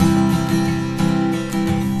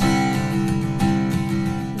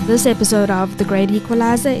This episode of The Great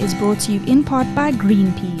Equalizer is brought to you in part by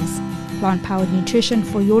Green Peas, plant-powered nutrition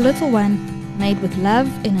for your little one, made with love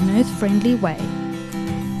in an earth-friendly way.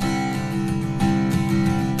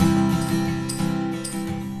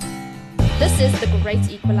 This is The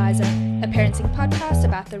Great Equalizer, a parenting podcast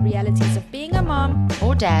about the realities of being a mom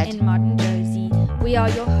or dad in modern Jersey. We are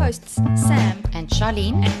your hosts, Sam and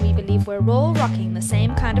Charlene, and we believe we're all rocking the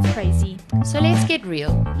same kind of crazy. So let's get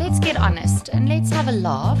real, let's get honest, and let's have a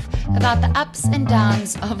laugh about the ups and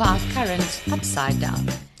downs of our current upside down.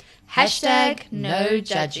 Hashtag no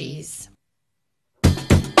judgies.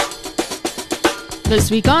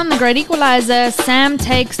 This week on The Great Equalizer, Sam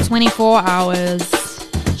takes 24 hours.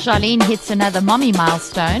 Charlene hits another mommy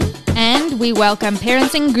milestone. And we welcome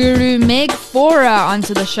parenting guru Meg Faure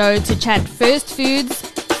onto the show to chat first foods,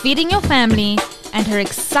 feeding your family, and her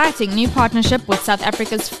exciting new partnership with South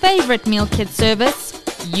Africa's favorite meal kit service,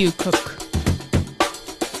 UCOOK.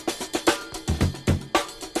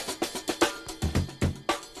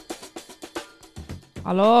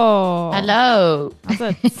 Hello. Hello.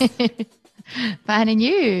 How's it? Fine, and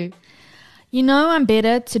you? You know, I'm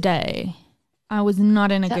better today. I was not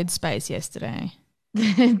in a good space yesterday.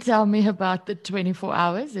 Tell me about the 24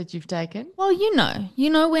 hours that you've taken. Well, you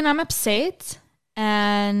know when I'm upset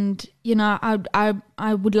and, you know,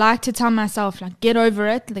 I would like to tell myself, like, get over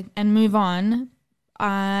it and move on.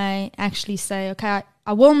 I actually say, okay,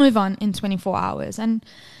 I will move on in 24 hours. And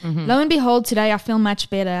lo and behold, today I feel much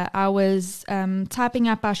better. I was typing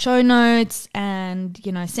up our show notes and,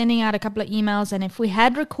 you know, sending out a couple of emails. And if we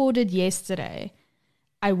had recorded yesterday,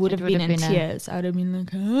 I would have been in tears. I would have been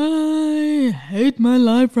like, I hate my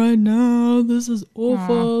life right now. This is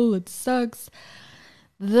awful. It sucks.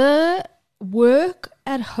 The work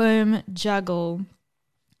at home juggle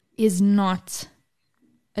is not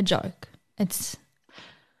a joke.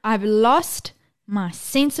 I've lost my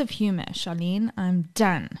sense of humor, Charlene. I'm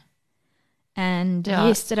done. And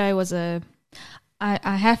yesterday was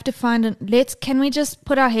I have to find can we just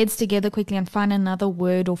put our heads together quickly and find another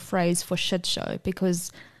word or phrase for shit show,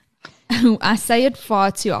 because I say it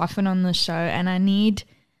far too often on the show and I need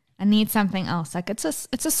something else. Like it's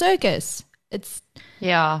a circus.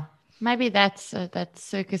 Maybe that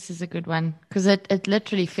circus is a good one, because it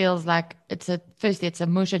literally feels like firstly it's a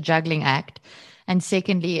musha juggling act, and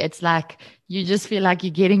secondly it's like you just feel like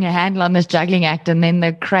you're getting a handle on this juggling act, and then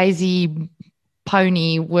the crazy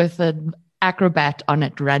pony with a acrobat on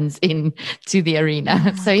it runs in to the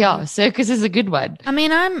arena. Circus is a good one. I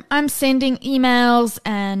mean, I'm sending emails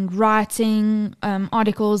and writing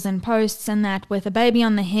articles and posts and that with a baby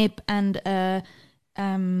on the hip and a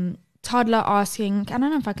toddler asking, I don't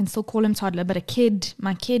know if I can still call him toddler, but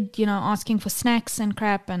my kid, you know, asking for snacks and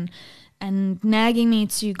crap and nagging me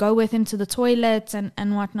to go with him to the toilet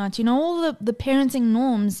and whatnot, you know, all the parenting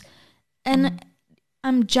norms. And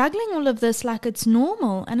I'm juggling all of this like it's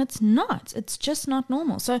normal, and it's not. It's just not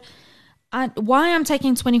normal. So why I'm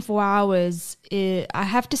taking 24 hours, I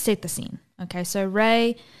have to set the scene. Okay, so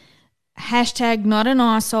Ray, hashtag not an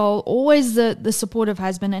arsehole, always the supportive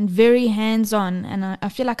husband and very hands-on. And I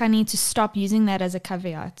feel like I need to stop using that as a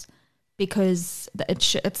caveat, because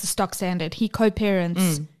it's the stock standard. He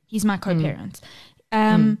co-parents. He's my co-parent.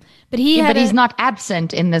 But he's not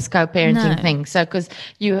absent in this co-parenting thing. So, because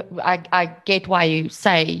I get why you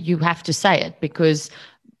say you have to say it, because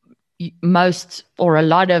most or a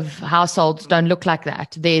lot of households don't look like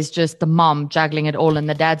that. There's just the mom juggling it all and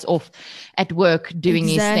the dad's off at work doing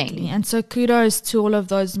his thing. And so kudos to all of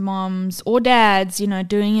those moms or dads, you know,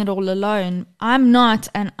 doing it all alone. I'm not,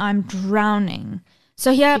 and I'm drowning.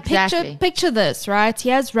 So here, picture this, right?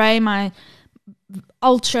 Here's Ray, my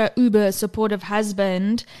ultra uber supportive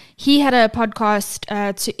husband. He had a podcast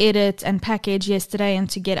to edit and package yesterday and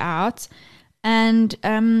to get out, and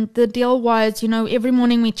the deal was, you know, every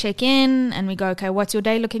morning we check in and we go, okay, what's your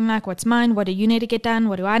day looking like, what's mine, what do you need to get done,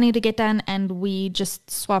 what do I need to get done, and we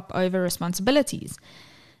just swap over responsibilities.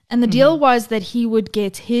 And the deal was that he would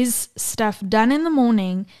get his stuff done in the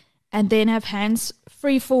morning and then have hands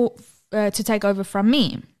free to take over from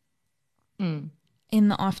me in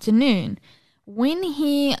the afternoon.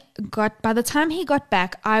 By the time he got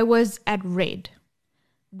back, I was at red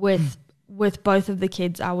with both of the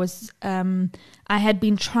kids. I had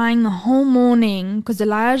been trying the whole morning, because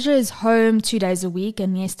Elijah is home 2 days a week,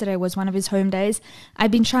 and yesterday was one of his home days.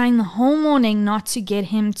 I'd been trying the whole morning not to get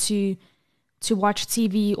him to watch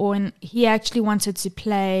TV, he actually wanted to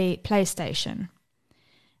play PlayStation.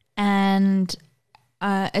 And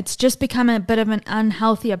it's just become a bit of an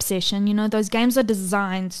unhealthy obsession. You know, those games are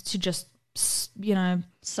designed to just, you know,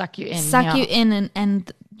 suck you in,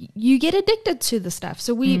 and you get addicted to the stuff.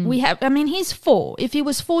 So we have, I mean, he's 4. If he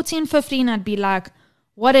was 14, 15, I'd be like,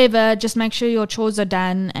 whatever, just make sure your chores are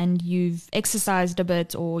done and you've exercised a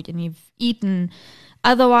bit and you've eaten.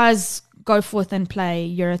 Otherwise, go forth and play.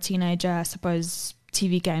 You're a teenager, I suppose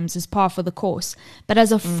TV games is par for the course. But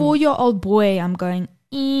as a 4-year-old boy, I'm going,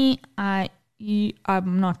 I'm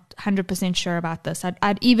not 100% sure about this.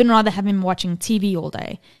 I'd even rather have him watching TV all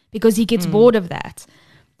day because he gets bored of that.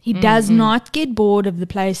 He does not get bored of the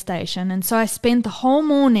PlayStation. And so I spent the whole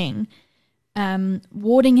morning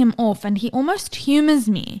warding him off, and he almost humors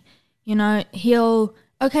me. You know,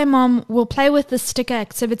 okay, Mom, we'll play with the sticker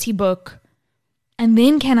activity book, and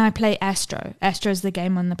then can I play Astro? Astro is the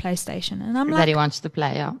game on the PlayStation. And I'm like, that he wants to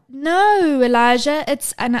play, yeah. No, Elijah,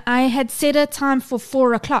 and I had set a time for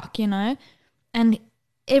 4 o'clock, you know, and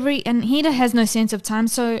he has no sense of time,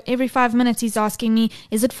 so every 5 minutes he's asking me,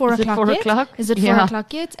 is it 4 o'clock yet? Is it 4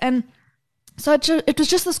 o'clock yet? And so it was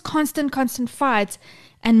just this constant fight,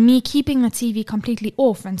 and me keeping the TV completely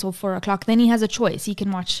off until 4 o'clock. Then he has a choice. He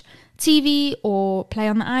can watch TV or play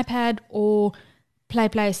on the iPad or play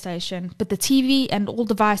PlayStation. But the TV and all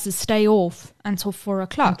devices stay off until 4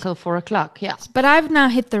 o'clock. Until 4 o'clock, yeah. But I've now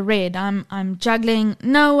hit the red. I'm juggling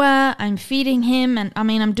Noah. I'm feeding him. And I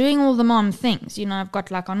mean, I'm doing all the mom things. You know, I've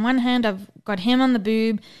got like on one hand, I've got him on the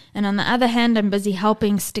boob. And on the other hand, I'm busy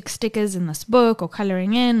helping stick stickers in this book or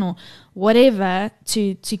coloring in or whatever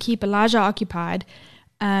to keep Elijah occupied.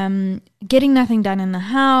 Getting nothing done in the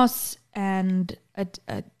house, and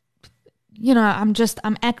you know,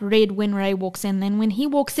 I'm at red when Ray walks in. Then when he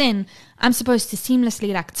walks in, I'm supposed to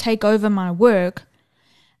seamlessly like take over my work,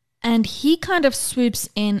 and he kind of swoops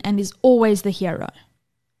in and is always the hero.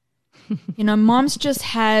 You know, Mom's just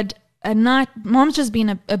been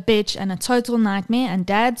a bitch and a total nightmare, and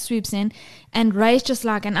Dad swoops in, and Ray's just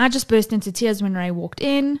like, and I just burst into tears when Ray walked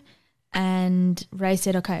in, and Ray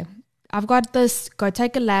said, okay, I've got this, go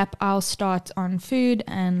take a lap, I'll start on food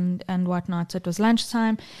and whatnot. So it was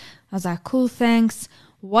lunchtime. I was like, cool, thanks.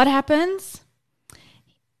 What happens?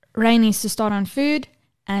 Ray needs to start on food,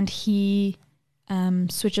 and he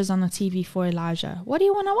switches on the TV for Elijah. What do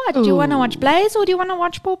you want to watch? Ooh. Do you want to watch Blaze or do you want to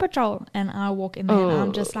watch Paw Patrol? And I walk in there and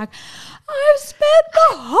I'm just like, I've spent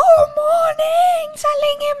the whole morning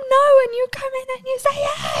telling him no, and you come in and you say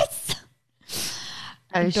yes.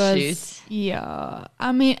 Shoot. Yeah.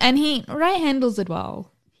 I mean, and Ray handles it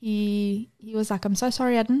well. He was like, I'm so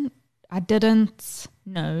sorry, I didn't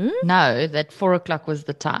know. No, that 4 o'clock was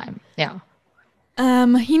the time. Yeah.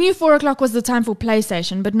 He knew 4 o'clock was the time for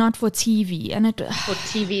PlayStation, but not for TV. And for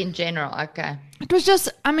TV in general, okay. It was just,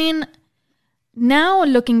 I mean, now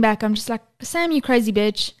looking back, I'm just like, Sam, you crazy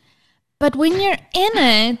bitch. But when you're in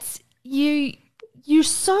it,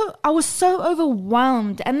 I was so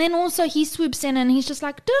overwhelmed. And then also he swoops in and he's just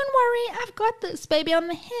like, don't worry, I've got this baby on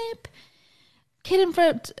the hip. Kid in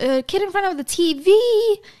front of the TV.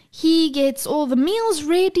 He gets all the meals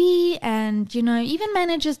ready, and, you know, even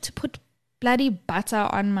manages to put bloody butter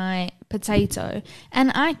on my potato.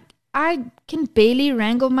 And I can barely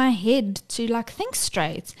wrangle my head to like think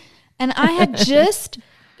straight. And I had just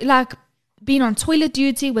like been on toilet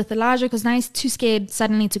duty with Elijah because now he's too scared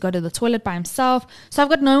suddenly to go to the toilet by himself. So I've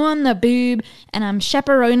got Noah on the boob, and I'm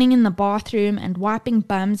chaperoning in the bathroom and wiping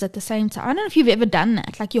bums at the same time. I don't know if you've ever done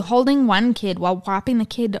that. Like you're holding one kid while wiping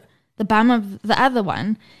the bum of the other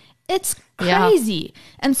one. It's crazy. Yeah.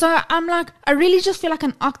 And so I'm like, I really just feel like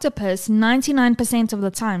an octopus 99% of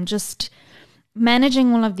the time, just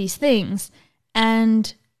managing all of these things.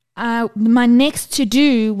 And my next to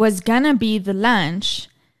do was gonna be the lunch.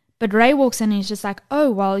 But Ray walks in and he's just like, oh,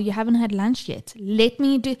 well, you haven't had lunch yet. Let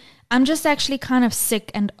me do. I'm just actually kind of sick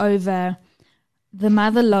and over the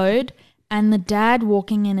mother load and the dad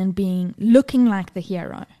walking in and looking like the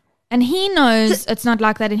hero. And he knows it's not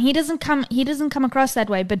like that, and he doesn't come across that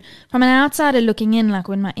way. But from an outsider looking in, like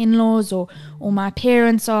when my in-laws or my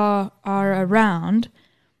parents are around,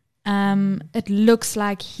 it looks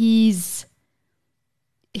like he's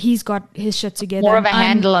got his shit together. More of a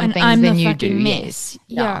handle on things than you do. Yes.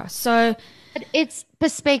 Yeah. So but it's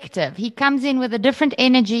perspective. He comes in with a different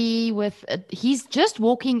energy. He's just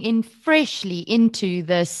walking in freshly into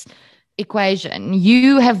this equation.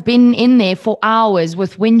 You have been in there for hours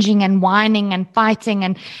with whinging and whining and fighting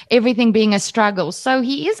and everything being a struggle. So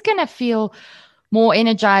he is going to feel more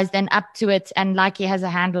energized and up to it and like he has a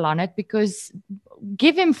handle on it, because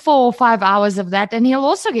give him 4 or 5 hours of that and he'll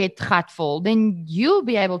also get gutful. Then you'll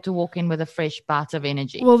be able to walk in with a fresh bout of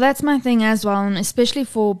energy. Well, that's my thing as well, and especially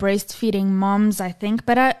for breastfeeding moms, I think.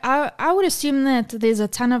 But I would assume that there's a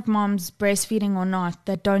ton of moms, breastfeeding or not,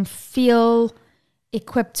 that don't feel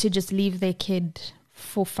equipped to just leave their kid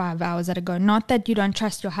 4-5 hours at a go. Not that you don't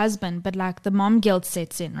trust your husband, but like the mom guilt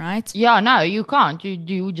sets in, right? Yeah, no, you can't.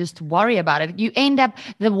 You just worry about it.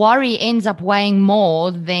 The worry ends up weighing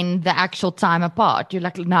more than the actual time apart. You're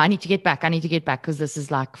like, no, I need to get back. I need to get back because this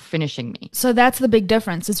is like finishing me. So that's the big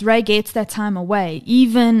difference. Is Ray gets that time away. He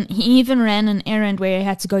even ran an errand where he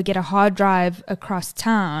had to go get a hard drive across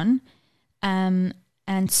town.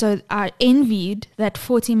 And so I envied that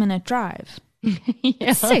 40-minute drive. Yeah,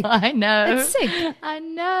 it's sick. I know. It's sick. I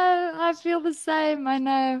know. I feel the same. I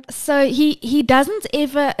know. So he doesn't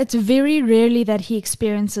ever, it's very rarely that he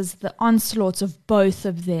experiences the onslaughts of both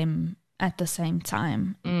of them at the same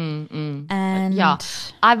time. And yeah,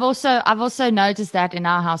 I've also noticed that in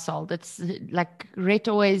our household. It's like Rhett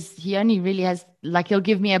he only really has, like, he'll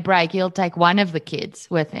give me a break. He'll take one of the kids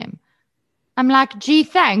with him. I'm like, gee,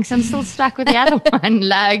 thanks. I'm still stuck with the other one.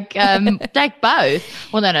 Like, take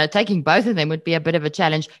both. Well, no, taking both of them would be a bit of a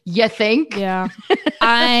challenge. You think? Yeah.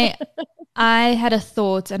 I had a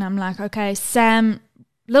thought and I'm like, okay, Sam,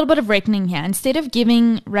 a little bit of reckoning here. Instead of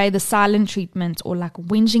giving Ray the silent treatment or like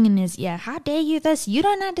whinging in his ear, how dare you this? You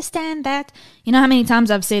don't understand that. You know how many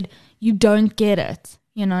times I've said, you don't get it,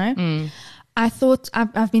 you know? I thought,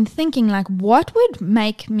 I've been thinking like, what would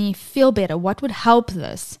make me feel better? What would help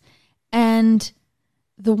this? And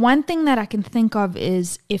the one thing that I can think of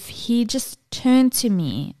is if he just turned to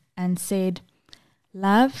me and said,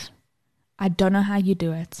 love, I don't know how you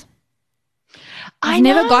do it. I've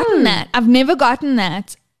never gotten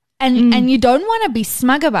that. And you don't want to be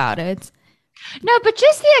smug about it. No, but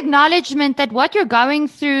just the acknowledgement that what you're going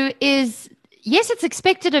through is, yes, it's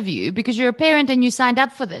expected of you because you're a parent and you signed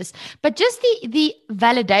up for this. But just the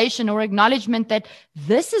validation or acknowledgement that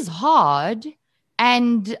this is hard,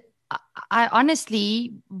 and I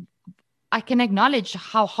honestly, I can acknowledge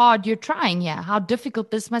how hard you're trying here, how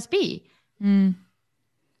difficult this must be.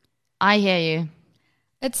 I hear you.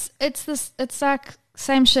 It's like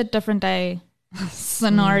same shit, different day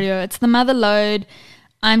scenario. It's the mother load.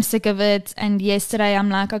 I'm sick of it. And yesterday I'm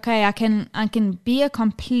like, okay, I can be a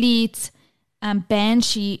complete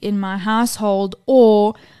banshee in my household,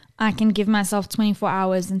 or I can give myself 24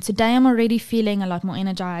 hours. And today I'm already feeling a lot more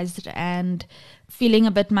energized and feeling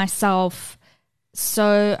a bit myself.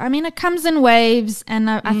 So, I mean, it comes in waves, and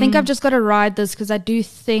I think I've just got to ride this because I do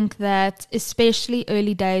think that especially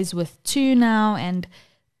early days with 2 now and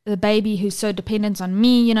the baby who's so dependent on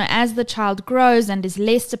me, you know, as the child grows and is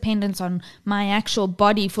less dependent on my actual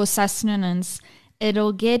body for sustenance,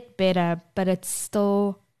 it'll get better, but it's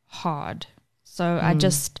still hard. So I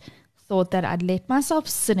just thought that I'd let myself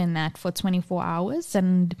sit in that for 24 hours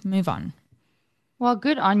and move on. Well,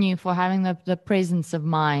 good on you for having the presence of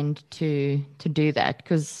mind to do that,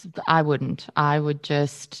 because I wouldn't. I would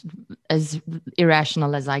just, as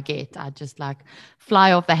irrational as I get, I'd just like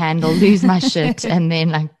fly off the handle, lose my shit, and then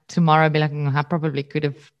like tomorrow be like, I probably could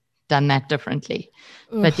have done that differently.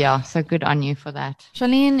 Oof. But yeah, so good on you for that.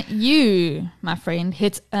 Charlene, you, my friend,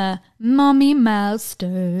 hit a mommy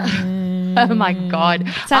milestone. Oh my God.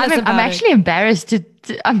 I'm actually embarrassed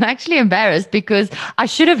I'm actually embarrassed because I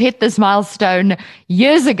should have hit this milestone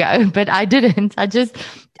years ago, but I didn't.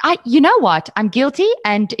 You know what? I'm guilty.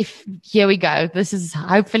 And here we go. This is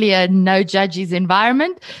hopefully a no judges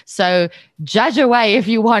environment. So judge away if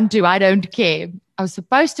you want to. I don't care. I was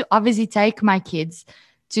supposed to obviously take my kids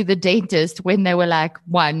to the dentist when they were like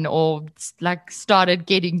 1 or like started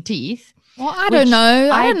getting teeth. Well, I don't know.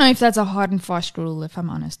 I don't know if that's a hard and fast rule, if I'm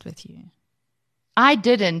honest with you. I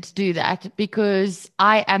didn't do that because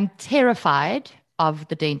I am terrified of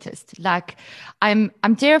the dentist. Like I'm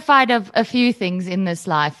terrified of a few things in this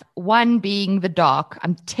life. One being the dark.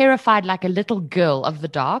 I'm terrified like a little girl of the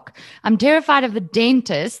dark. I'm terrified of the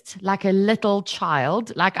dentist like a little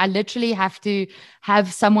child. Like I literally have to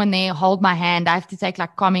have someone there hold my hand. I have to take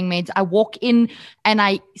like calming meds. I walk in and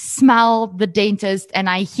I smell the dentist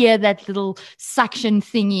and I hear that little suction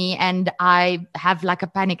thingy and I have like a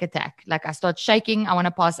panic attack. Like I start shaking. I want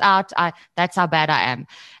to pass out. That's how bad I am.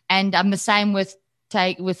 And I'm the same with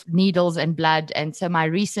needles and blood. And so my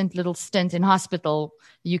recent little stint in hospital,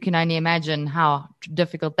 you can only imagine how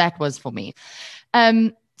difficult that was for me.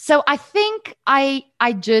 So I think I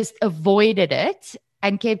just avoided it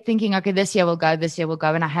and kept thinking, okay, this year we'll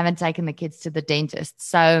go. And I haven't taken the kids to the dentist.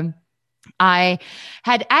 So I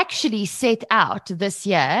had actually set out this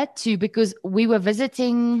year because we were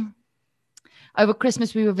visiting over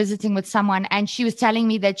Christmas. We were visiting with someone and she was telling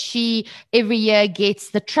me that she every year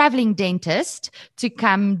gets the traveling dentist to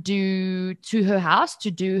come to her house to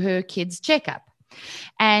do her kids' checkup.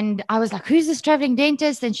 And I was like, who's this traveling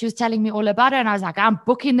dentist? And she was telling me all about it. And I was like, I'm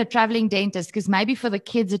booking the traveling dentist because maybe for the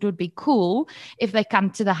kids, it would be cool if they come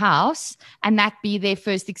to the house and that be their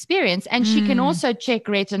first experience. And she can also check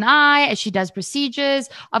ret and eye as she does procedures.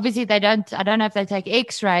 Obviously, I don't know if they take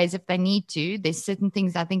x-rays if they need to. There's certain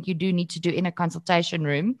things I think you do need to do in a consultation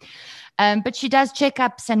room. But she does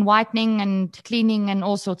checkups and whitening and cleaning and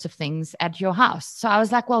all sorts of things at your house. So I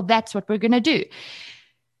was like, well, that's what we're going to do.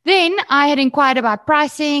 Then I had inquired about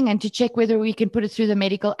pricing and to check whether we can put it through the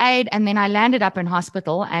medical aid. And then I landed up in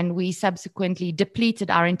hospital and we subsequently depleted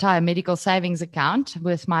our entire medical savings account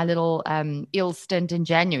with my little ill stint in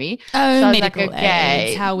January. Oh, so medical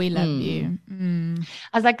aid. How we love you.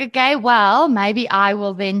 I was like, okay, well, maybe I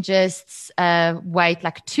will then just wait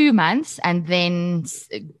like 2 months and then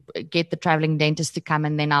get the traveling dentist to come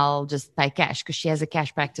and then I'll just pay cash because she has a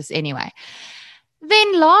cash practice anyway.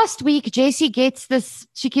 Then last week, Jessie gets this,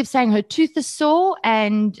 she keeps saying her tooth is sore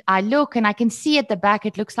and I look and I can see at the back,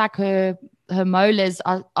 it looks like her molars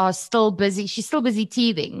are still busy. She's still busy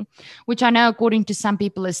teething, which I know according to some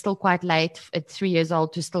people is still quite late at 3 years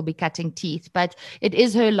old to still be cutting teeth, but it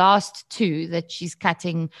is her last two that she's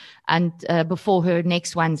cutting and before her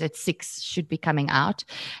next ones at 6 should be coming out.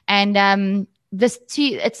 And this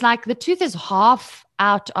teeth, it's like the tooth is half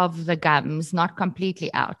out of the gums, not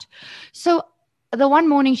completely out. So the one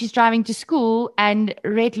morning she's driving to school and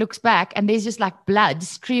Red looks back and there's just like blood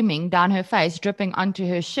streaming down her face, dripping onto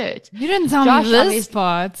her shirt. You didn't tell me this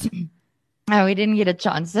part. Oh, we didn't get a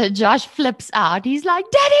chance. So Josh flips out. He's like,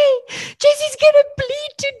 Daddy, Jessie's going to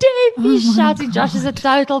bleed to death. He's shouting. God. Josh is a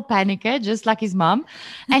total panicker, just like his mom.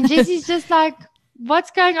 And Jessie's just like,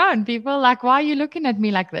 what's going on, people? Like, why are you looking at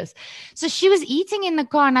me like this? So she was eating in the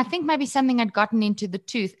car and I think maybe something had gotten into the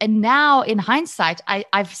tooth. And now in hindsight,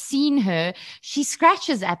 I've seen her, she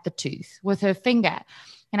scratches at the tooth with her finger.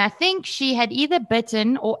 And I think she had either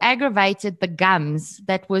bitten or aggravated the gums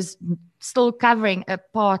that was still covering a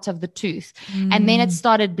part of the tooth. And then it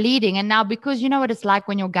started bleeding. And now because you know what it's like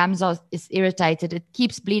when your gums is irritated, it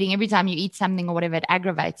keeps bleeding every time you eat something or whatever, it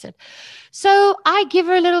aggravates it. So I give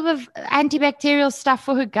her a little bit of antibacterial stuff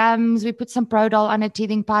for her gums. We put some Prodol on her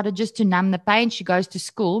teething powder just to numb the pain. She goes to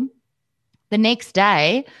school. The next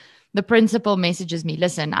day, the principal messages me,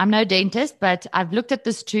 listen, I'm no dentist, but I've looked at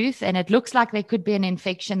this tooth and it looks like there could be an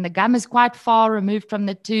infection. The gum is quite far removed from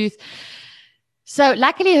the tooth. So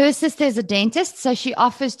luckily her sister is a dentist, so she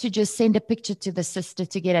offers to just send a picture to the sister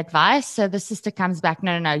to get advice. So the sister comes back,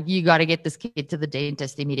 no, you got to get this kid to the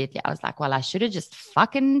dentist immediately. I was like, well, I should have just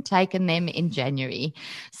fucking taken them in January.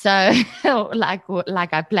 So like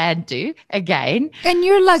I planned to again. And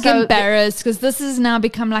you're like embarrassed because this has now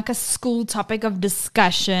become like a school topic of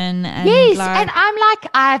discussion. And yes, and I'm like,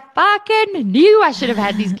 I fucking knew I should have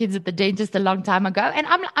had these kids at the dentist a long time ago. And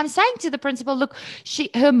I'm saying to the principal, look,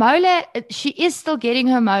 her molar, she is still getting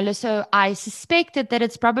her molar, so I suspected that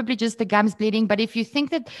it's probably just the gums bleeding, but if you think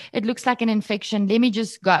that it looks like an infection, let me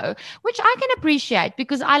just go, which I can appreciate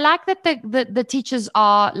because I like that the teachers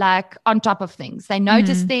are like on top of things. They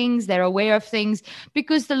notice things, they're aware of things,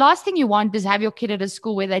 because the last thing you want is have your kid at a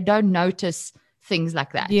school where they don't notice things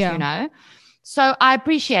like that, you know? So I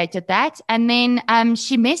appreciated that. And then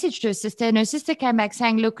she messaged her sister and her sister came back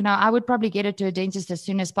saying, look, no, I would probably get her to a dentist as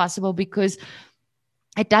soon as possible because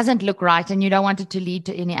it doesn't look right and you don't want it to lead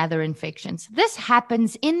to any other infections. This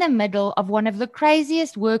happens in the middle of one of the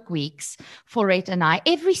craziest work weeks for Rhett and I.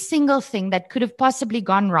 Every single thing that could have possibly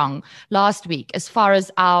gone wrong last week as far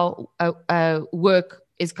as our work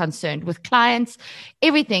is concerned with clients,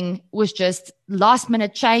 everything was just last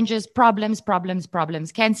minute changes, problems,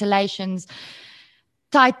 cancellations,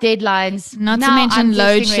 tight deadlines. Not to mention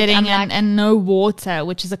load shedding and no water,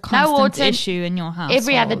 which is a constant issue in your house.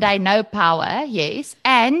 Every other day, no power, yes.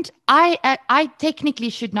 And I technically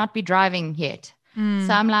should not be driving yet. So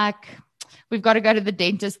I'm like, we've got to go to the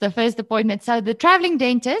dentist, the first appointment. So the traveling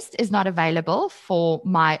dentist is not available for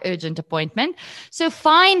my urgent appointment. So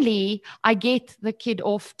finally, I get the kid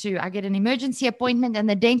I get an emergency appointment and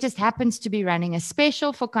the dentist happens to be running a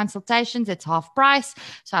special for consultations. It's half price.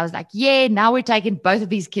 So I was like, yeah, now we're taking both of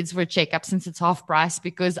these kids for a checkup since it's half price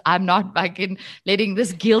because I'm not fucking letting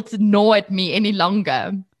this guilt gnaw at me any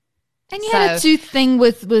longer. And you had a tooth thing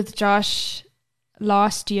with Josh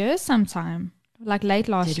last year sometime, like late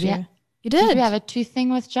last year. You did. Did we have a tooth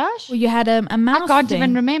thing with Josh? Well, you had a mouth I can't thing.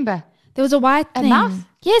 even remember. There was a white thing. A mouth?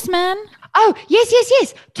 Yes, man. Oh,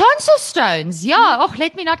 yes. Tonsil stones. Yeah. Oh,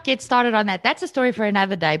 let me not get started on that. That's a story for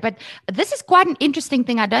another day. But this is quite an interesting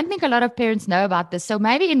thing. I don't think a lot of parents know about this. So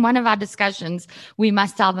maybe in one of our discussions, we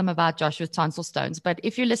must tell them about Joshua's tonsil stones. But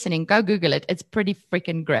if you're listening, go Google it. It's pretty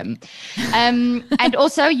freaking grim. And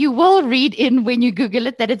also, you will read in when you Google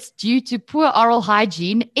it that it's due to poor oral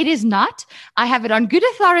hygiene. It is not. I have it on good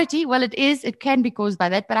authority. Well, it is. It can be caused by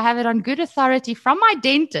that. But I have it on good authority from my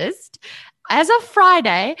dentist as of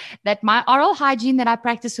Friday that my oral hygiene that I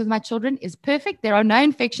practice with my children is perfect. There are no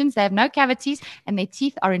infections, they have no cavities, and their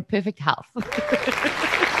teeth are in perfect health.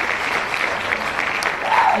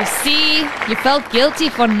 You see, you felt guilty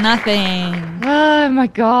for nothing. Oh my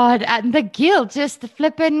God. And the guilt, just the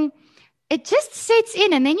flipping, it just sets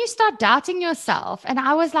in, and then you start doubting yourself. And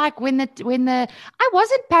I was like, I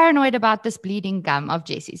wasn't paranoid about this bleeding gum of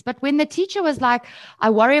Jessie's, but when the teacher was like, I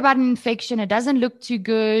worry about an infection, it doesn't look too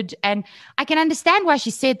good. And I can understand why she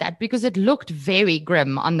said that, because it looked very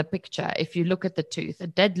grim on the picture. If you look at the tooth,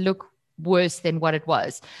 it did look worse than what it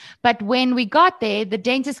was. But when we got there, the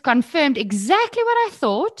dentist confirmed exactly what I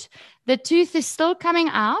thought. The tooth is still coming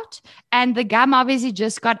out, and the gum obviously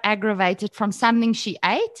just got aggravated from something she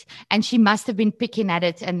ate, and she must have been picking at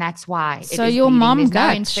it, and that's why. So your mom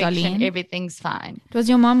gut, Charlene. Everything's fine. It was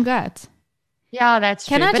your mom gut. Yeah, that's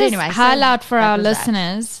true. Can I but just anyway, highlight for our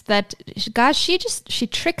listeners that guys, she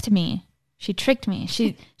tricked me. She tricked me.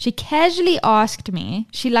 She casually asked me.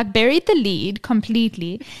 She like buried the lead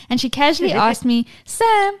completely, and she casually asked me,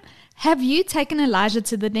 Sam, have you taken Elijah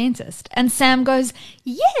to the dentist? And Sam goes,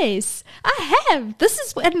 yes, I have.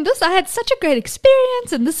 I had such a great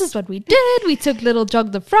experience, and this is what we did. We took little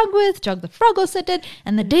Jog the Frog also did,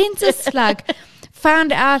 and the dentist like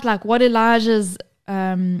found out like what Elijah's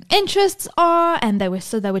interests are, and they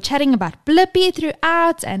were chatting about Blippi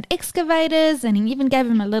throughout and excavators, and he even gave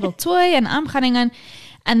him a little toy, and I'm cutting on.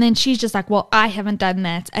 And then she's just like, well, I haven't done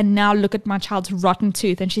that. And now look at my child's rotten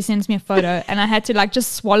tooth. And she sends me a photo. And I had to like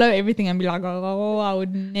just swallow everything and be like, oh, I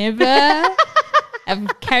would never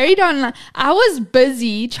have carried on. I was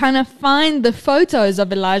busy trying to find the photos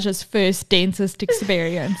of Elijah's first dentist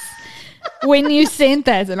experience when you sent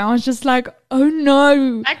that. And I was just like, oh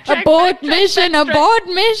no, abort mission.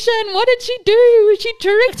 What did she do? She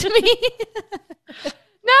tricked me.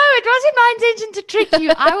 No, it wasn't my intention to trick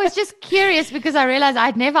you. I was just curious because I realized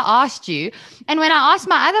I'd never asked you. And when I asked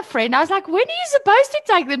my other friend, I was like, when are you supposed to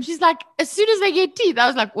take them? She's like, as soon as they get teeth. I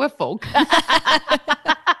was like, we're folk. So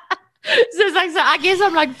it's like, so I guess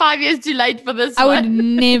I'm like 5 years too late for this I one. would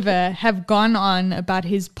never have gone on about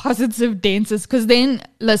his positive dentist, because then,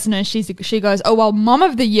 listener, she goes, oh, well, mom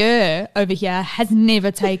of the year over here has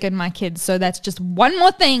never taken my kids. So that's just one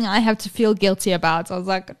more thing I have to feel guilty about. So I was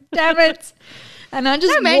like, damn it. And I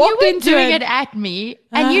just walked into doing it at me,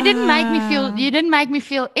 and you didn't make me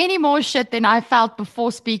feel any more shit than I felt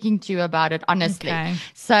before speaking to you about it, honestly. Okay.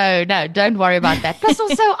 So no, don't worry about that. Plus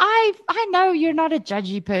also, I know you're not a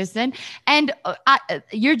judgy person, and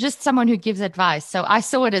you're just someone who gives advice. So I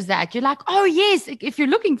saw it as that. You're like, oh yes, if you're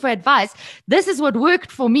looking for advice, this is what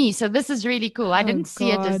worked for me. So this is really cool. I didn't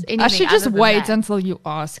see it as anything. I should just wait that. until you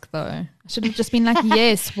ask, though. I should have just been like,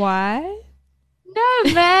 yes, why?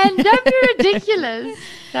 No, man, don't be ridiculous.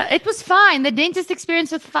 No, it was fine. The dentist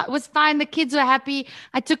experience was fine. The kids were happy.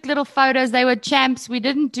 I took little photos. They were champs. We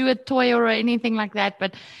didn't do a toy or anything like that,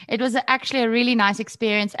 but it was actually a really nice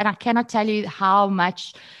experience. And I cannot tell you how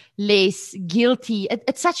much less guilty.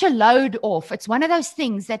 It's such a load off. It's one of those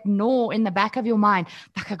things that gnaw in the back of your mind.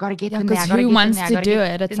 Like, I got to get in there. Because who wants to do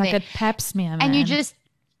it? It's like a pap smear, man. And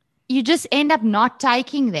you just end up not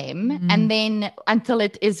taking them, and then until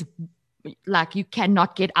it is like you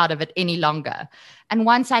cannot get out of it any longer. And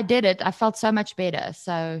once I did it, I felt so much better.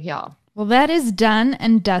 So yeah. Well, that is done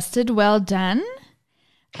and dusted. Well done.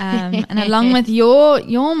 And along with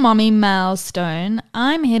your mommy milestone,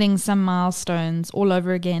 I'm hitting some milestones all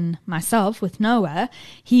over again myself with Noah.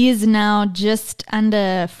 He is now just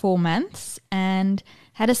under 4 months and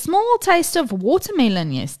had a small taste of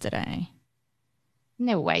watermelon yesterday.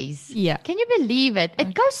 No ways. Yeah. Can you believe it?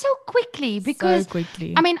 It goes so quickly because,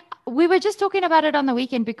 I mean, we were just talking about it on the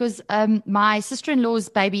weekend because my sister-in-law's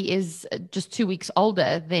baby is just 2 weeks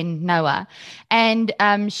older than Noah. And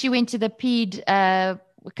she went to the ped a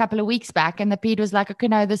couple of weeks back, and the ped was like, okay,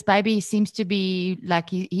 no, this baby seems to be like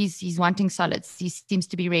he's wanting solids. He seems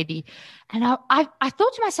to be ready. And I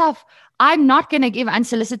thought to myself, I'm not going to give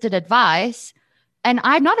unsolicited advice. And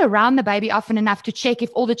I'm not around the baby often enough to check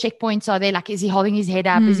if all the checkpoints are there. Like, is he holding his head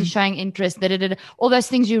up? Is he showing interest? All those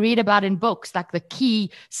things you read about in books, like the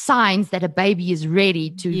key signs that a baby is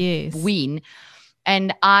ready to wean.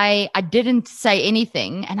 And I didn't say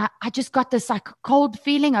anything. And I just got this like cold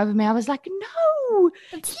feeling over me. I was like, no,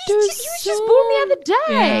 It's he too was just born the other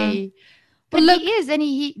Yeah. day. Well, But look, he is,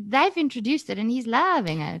 and they've introduced it, and he's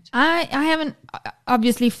loving it. I haven't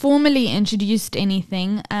obviously formally introduced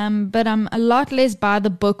anything, but I'm a lot less by the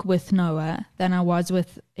book with Noah than I was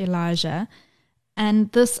with Elijah.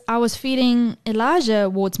 And I was feeding Elijah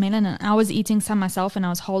watermelon, and I was eating some myself, and I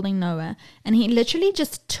was holding Noah, and he literally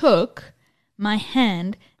just took my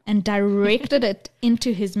hand and directed it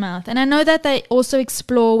into his mouth. And I know that they also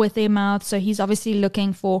explore with their mouth, so he's obviously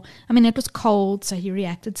looking for, it was cold, so he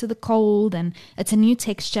reacted to the cold, and it's a new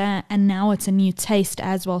texture, and now it's a new taste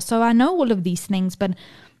as well. So I know all of these things, but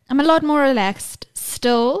I'm a lot more relaxed.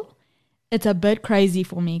 Still, it's a bit crazy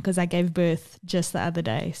for me because I gave birth just the other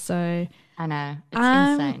day. So I know,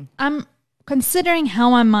 it's insane. I'm considering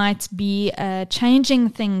how I might be changing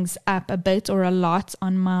things up a bit or a lot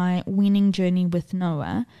on my weaning journey with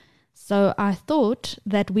Noah. So I thought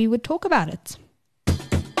that we would talk about it.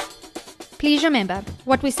 Please remember,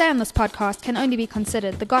 what we say on this podcast can only be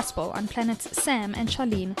considered the gospel on planets Sam and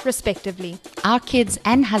Charlene, respectively. Our kids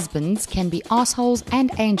and husbands can be assholes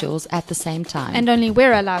and angels at the same time. And only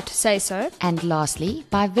we're allowed to say so. And lastly,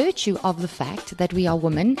 by virtue of the fact that we are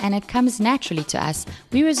women and it comes naturally to us,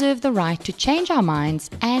 we reserve the right to change our minds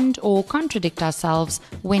and or contradict ourselves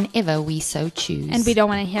whenever we so choose. And we don't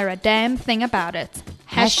want to hear a damn thing about it.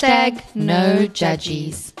 Hashtag no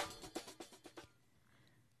judgies.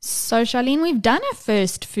 So, Charlene, we've done a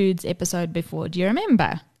first foods episode before. Do you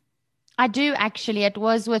remember? I do, actually. It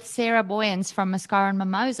was with Sarah Boyens from Mascara and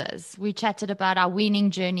Mimosas. We chatted about our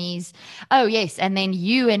weaning journeys. Oh, yes. And then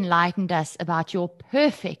you enlightened us about your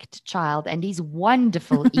perfect child and his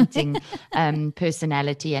wonderful eating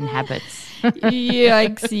personality and habits.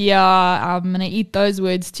 Yikes, yeah. I'm going to eat those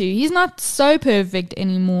words too. He's not so perfect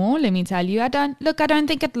anymore, let me tell you. I don't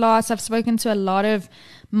think it lasts. I've spoken to a lot of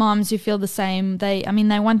moms who feel the same. They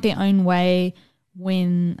want their own way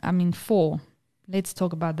Faure. Let's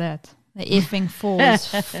talk about that. The effing Faure's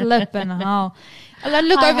flipping hell. I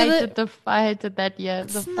hated that year.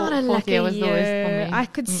 It's the not a fourth lucky year was the worst year. for me. I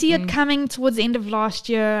could see it coming towards the end of last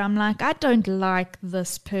year. I'm like, I don't like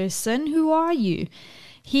this person. Who are you?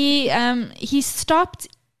 He stopped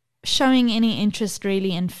showing any interest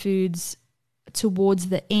really in foods towards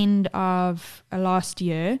the end of last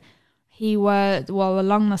year. He was,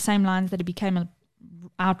 along the same lines that he became an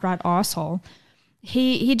outright arsehole.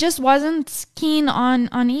 He just wasn't keen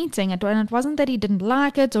on eating it. And it wasn't that he didn't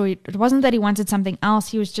like it, or it wasn't that he wanted something else.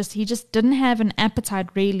 He just didn't have an appetite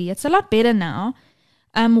really. It's a lot better now.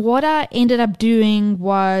 What I ended up doing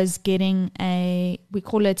was getting we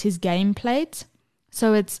call it his game plate.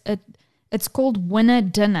 So it's called Winner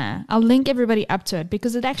Dinner. I'll link everybody up to it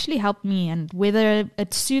because it actually helped me, and whether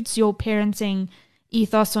it suits your parenting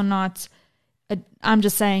ethos or not, I'm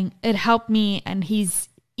just saying it helped me, and he's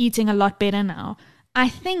eating a lot better now. I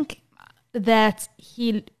think that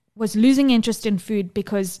he was losing interest in food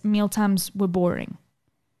because mealtimes were boring.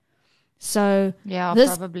 So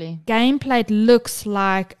this probably game plate looks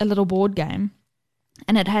like a little board game,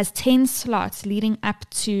 and it has 10 slots leading up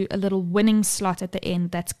to a little winning slot at the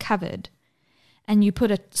end that's covered. And you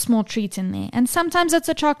put a small treat in there. And sometimes it's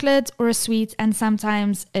a chocolate or a sweet, and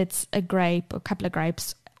sometimes it's a grape or a couple of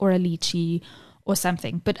grapes or a lychee or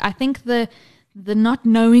something. But I think the not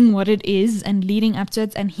knowing what it is and leading up to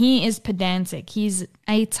it, and he is pedantic. He's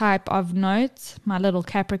a type of note, my little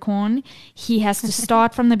Capricorn. He has to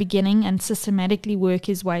start from the beginning and systematically work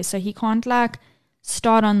his way. So he can't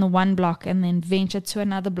start on the one block and then venture to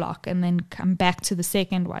another block and then come back to the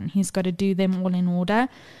second one. He's got to do them all in order.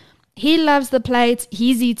 He loves the plate.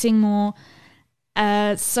 He's eating more.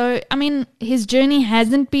 His journey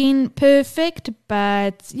hasn't been perfect,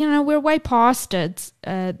 but, we're way past it.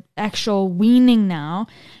 Actual weaning now.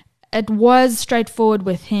 It was straightforward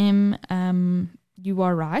with him. You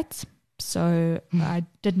are right. So I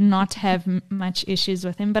did not have much issues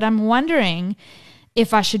with him, but I'm wondering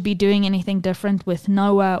if I should be doing anything different with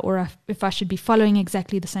Noah, or if I should be following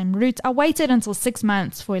exactly the same route. I waited until 6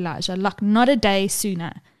 months for Elijah, not a day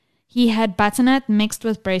sooner. He had butternut mixed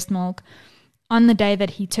with breast milk on the day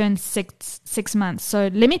that he turned six months. So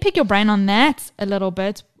let me pick your brain on that a little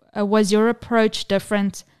bit. Was your approach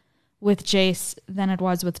different with Jess than it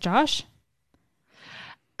was with Josh?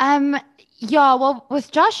 With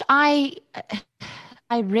Josh, I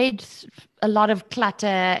read a lot of clutter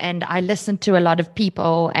and I listened to a lot of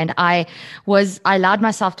people, and I allowed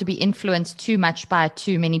myself to be influenced too much by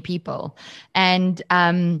too many people. And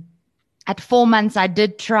at 4 months, I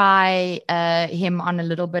did try him on a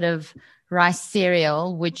little bit of rice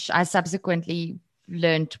cereal, which I subsequently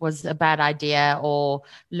learned was a bad idea or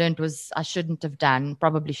learned was I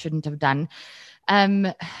probably shouldn't have done.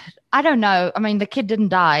 I don't know. I mean, the kid didn't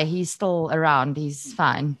die. He's still around. He's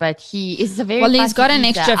fine. But he is a very he's got an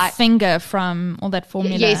eater. extra finger from all that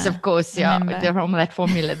formula. Yes, of course. Yeah, from that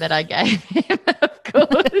formula that I gave him, of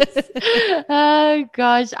course. Oh,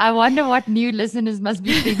 gosh. I wonder what new listeners must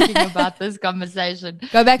be thinking about this conversation.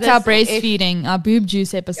 Go back to our breastfeeding, our boob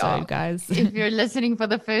juice episode, guys. If you're listening for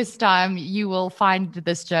the first time, you will find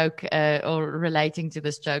this joke or relating to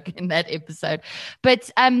this joke in that episode. But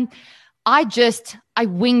I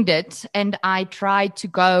winged it, and I tried to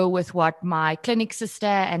go with what my clinic sister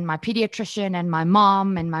and my pediatrician and my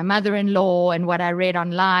mom and my mother-in-law and what I read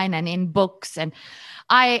online and in books. And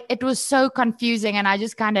it was so confusing, and I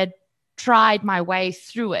just kind of tried my way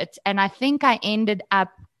through it. And I think I ended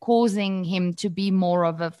up causing him to be more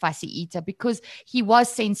of a fussy eater because he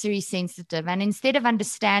was sensory sensitive. And instead of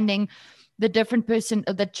understanding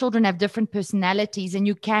that children have different personalities and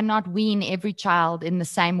you cannot wean every child in the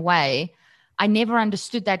same way, I never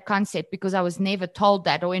understood that concept because I was never told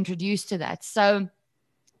that or introduced to that. So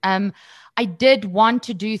I did want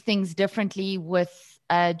to do things differently with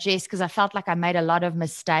Jess because I felt like I made a lot of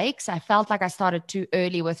mistakes. I felt like I started too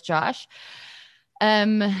early with Josh.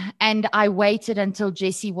 And I waited until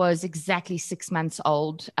Jessie was exactly 6 months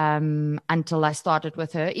old until I started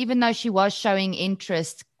with her. Even though she was showing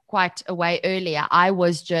interest quite a way earlier, I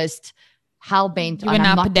was just hell-bent on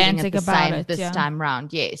not doing it the same this time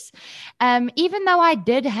round. Yes. Even though I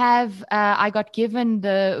did have, I got given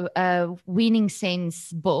the Weaning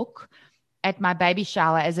Sense book at my baby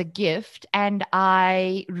shower as a gift, and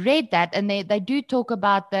I read that, and they do talk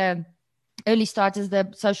about the early starters,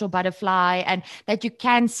 the social butterfly, and that you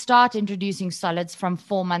can start introducing solids from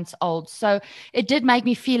 4 months old. So it did make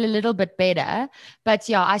me feel a little bit better. But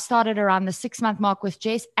yeah, I started around the 6 month mark with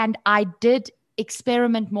Jess, and I did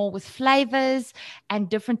experiment more with flavors and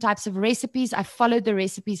different types of recipes. I followed the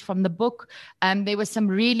recipes from the book. There were some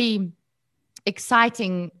really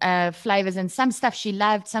exciting flavors, and some stuff she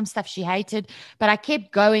loved, some stuff she hated, but I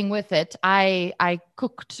kept going with it. I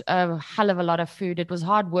cooked a hell of a lot of food. It was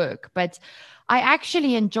hard work, but I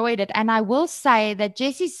actually enjoyed it. And I will say that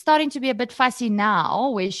Jessie's starting to be a bit fussy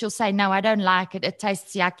now, where she'll say, no, I don't like it. It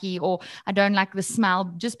tastes yucky, or I don't like the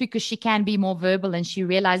smell, just because she can be more verbal and she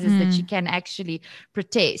realizes that she can actually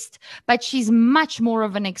protest. But she's much more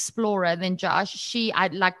of an explorer than Josh.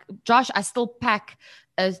 I still pack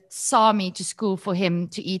a sami to school for him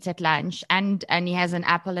to eat at lunch, and he has an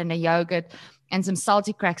apple and a yogurt and some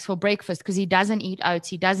salty cracks for breakfast because he doesn't eat oats,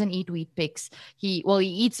 he doesn't eat wheat picks. He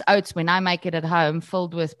eats oats when I make it at home,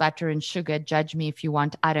 filled with butter and sugar. Judge me if you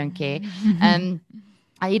want, I don't care.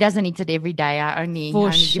 He doesn't eat it every day. I only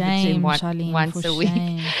give it to him once a week.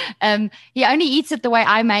 He only eats it the way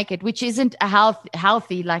I make it, which isn't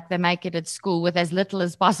healthy like they make it at school, with as little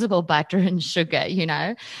as possible butter and sugar,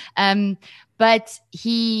 But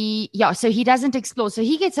so he doesn't explore. So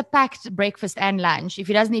he gets a packed breakfast and lunch. If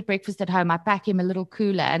he doesn't eat breakfast at home, I pack him a little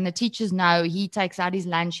cooler, and the teachers know he takes out his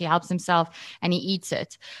lunch, he helps himself, and he eats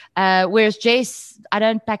it. Whereas Jess, I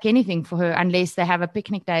don't pack anything for her unless they have a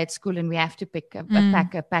picnic day at school and we have to pack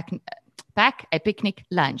a picnic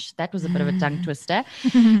lunch. That was a bit of a tongue twister.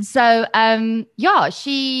 So,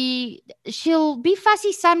 she'll be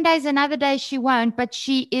fussy some days and other days she won't, but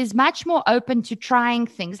she is much more open to trying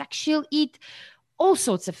things. Like, she'll eat all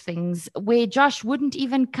sorts of things where Josh wouldn't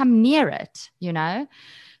even come near it,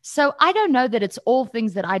 So I don't know that it's all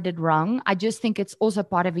things that I did wrong. I just think it's also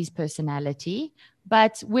part of his personality.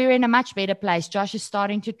 But we're in a much better place. Josh is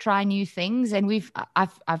starting to try new things, and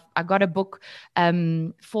I got a book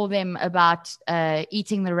for them about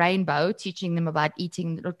eating the rainbow, teaching them about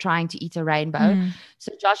eating or trying to eat a rainbow.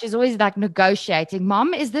 So Josh is always like negotiating.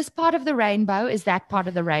 Mom, is this part of the rainbow? Is that part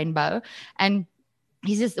of the rainbow? And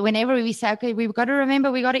he's just, whenever we say, okay, we've got to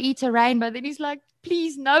remember we got to eat a rainbow, then he's like,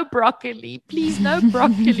 please no broccoli,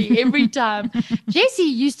 every time. Jessie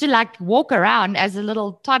used to walk around as a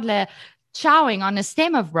little toddler chowing on a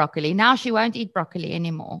stem of broccoli. Now she won't eat broccoli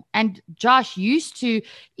anymore. And Josh used to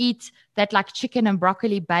eat that chicken and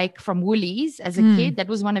broccoli bake from Woolies as a kid. That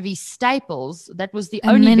was one of his staples. That was the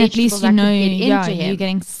only vegetables I could get into him. You're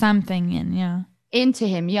getting something in, into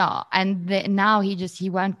him, and now he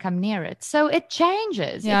won't come near it. So it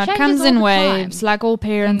changes. It comes in waves, like all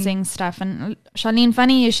parenting stuff. And Charlene,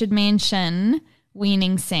 funny you should mention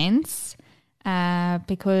Weaning Sense,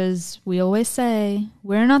 because we always say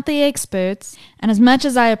we're not the experts. And as much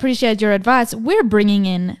as I appreciate your advice, we're bringing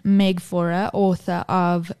in Meg Faure, author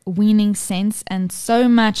of Weaning Sense, and so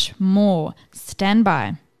much more. Stand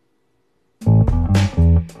by.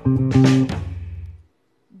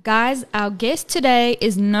 Guys, our guest today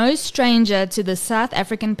is no stranger to the South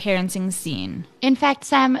African parenting scene. In fact,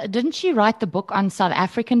 Sam, didn't she write the book on South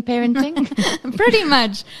African parenting? Pretty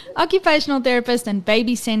much. Occupational therapist and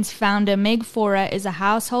Baby Sense founder Meg Faure is a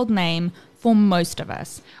household name for most of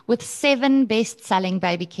us. With 7 best-selling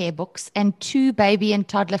baby care books and 2 baby and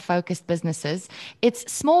toddler-focused businesses,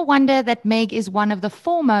 it's small wonder that Meg is one of the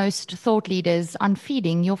foremost thought leaders on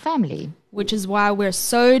feeding your family. Which is why we're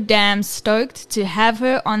so damn stoked to have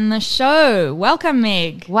her on the show. Welcome,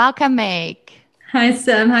 Meg. Welcome, Meg. Hi,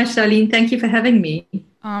 Sam. Hi, Charlene. Thank you for having me.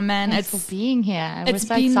 Oh, man. Thanks for being here. We're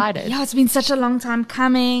so excited. Yeah, it's been such a long time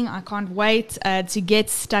coming. I can't wait to get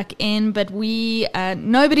stuck in. But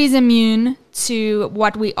nobody's immune to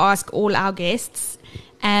what we ask all our guests.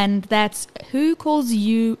 And that's, who calls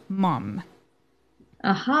you mom?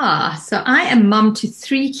 Aha. So I am mom to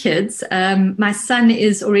 3 kids. My son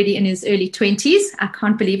is already in his early 20s. I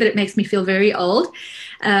can't believe it. It makes me feel very old.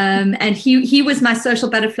 And he was my social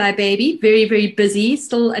butterfly baby, very, very busy,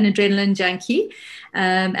 still an adrenaline junkie.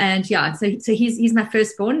 So he's my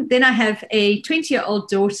firstborn. Then I have a 20-year-old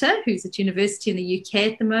daughter who's at university in the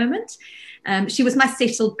UK at the moment. She was my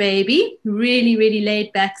settled baby, really, really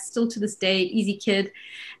laid back, still to this day, easy kid.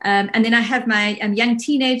 And then I have my young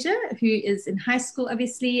teenager who is in high school,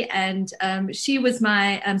 obviously, and she was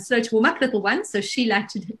my slow to warm up little one. So she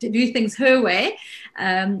liked to do things her way.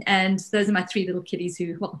 And those are my 3 little kiddies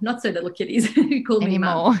not so little kiddies who call me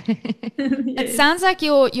mom. It sounds like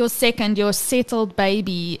your settled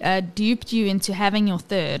baby duped you into having your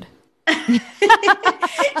third.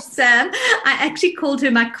 Sam, I actually called her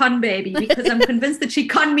my con baby because I'm convinced that she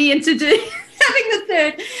conned me into having the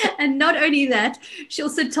third. And not only that, she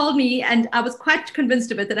also told me, and I was quite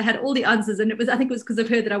convinced of it, that I had all the answers. And I think it was because of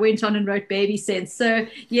her that I went on and wrote Baby Sense. So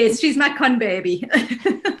yes, she's my con baby.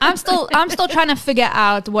 I'm still trying to figure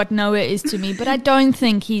out what Noah is to me, but I don't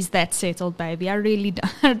think he's that settled baby. I really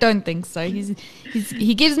don't think so.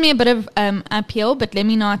 He gives me a bit of appeal, but let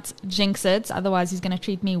me not jinx it. Otherwise, he's going to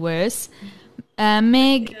treat me worse.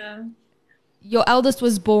 Meg, your eldest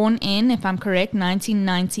was born in, if I'm correct,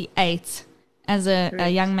 1998. As a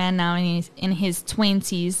young man now in his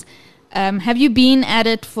 20s. Have you been at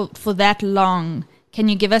it for that long? Can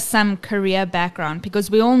you give us some career background? Because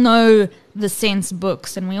we all know the Sense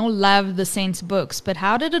books and we all love the Sense books, but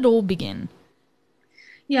how did it all begin?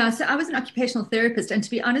 Yeah, so I was an occupational therapist, and to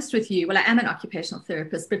be honest with you, I am an occupational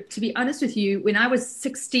therapist, but to be honest with you, when I was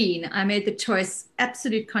 16, I made the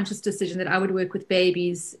absolute conscious decision that I would work with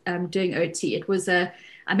babies doing OT.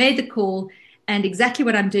 I made the call. And exactly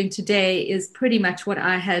what I'm doing today is pretty much what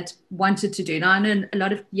I had wanted to do. Now, I know a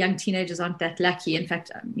lot of young teenagers aren't that lucky. In fact,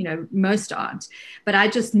 most aren't. But I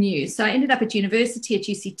just knew. So I ended up at university at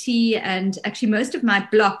UCT. And actually, most of my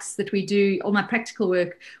blocks that we do, all my practical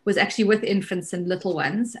work, was actually with infants and little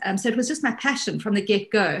ones. So it was just my passion from the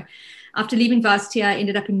get-go. After leaving varsity, I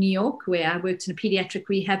ended up in New York, where I worked in a pediatric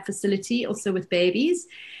rehab facility, also with babies.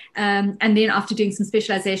 And then after doing some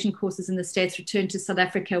specialization courses in the States, returned to South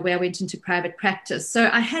Africa, where I went into private practice. So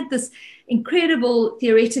I had this incredible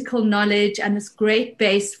theoretical knowledge and this great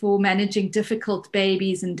base for managing difficult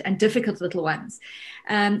babies and difficult little ones.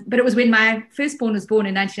 But it was when my firstborn was born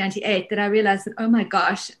in 1998 that I realized that, oh my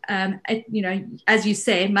gosh, as you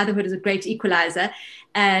say, motherhood is a great equalizer.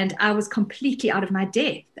 And I was completely out of my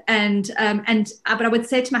depth. But I would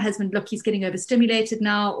say to my husband, look, he's getting overstimulated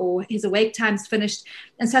now, or his awake time's finished.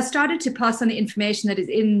 And so I started to pass on the information that is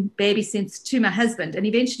in Baby Sense to my husband. And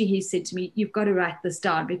eventually he said to me, you've got to write this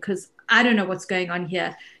down because I don't know what's going on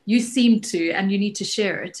here. You seem to, and you need to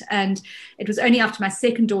share it. And it was only after my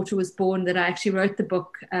second daughter was born that I actually wrote the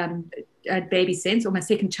book, Baby Sense, or my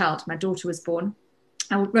second child, my daughter was born.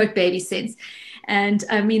 I wrote Baby Sense. And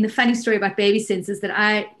I mean, the funny story about Baby Sense is that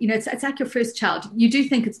it's like your first child. You do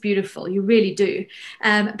think it's beautiful. You really do.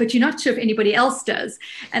 But you're not sure if anybody else does.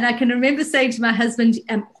 And I can remember saying to my husband,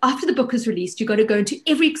 after the book is released, you've got to go into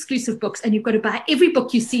every exclusive books and you've got to buy every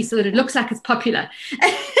book you see so that it looks like it's popular.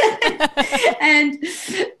 And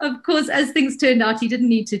of course, as things turned out, he didn't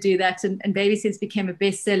need to do that. And Baby Sense became a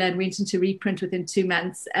bestseller and went into reprint within 2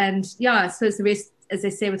 months. And yeah, I suppose the rest, as they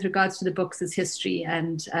say, with regards to the books, is history.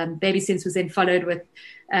 And Baby Sense was then followed with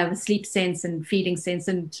Sleep Sense and Feeding Sense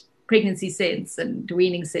and Pregnancy Sense and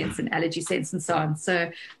Weaning Sense and Allergy Sense and so on. So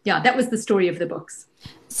yeah, that was the story of the books.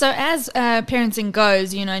 So as parenting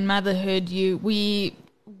goes, in motherhood, we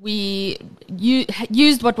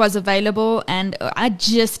used what was available, and I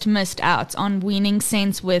just missed out on Weaning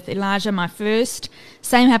Sense with Elijah, my first.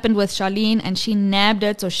 Same happened with Charlene, and she nabbed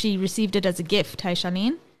it, or she received it as a gift. Hey,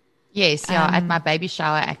 Charlene? Yes, at my baby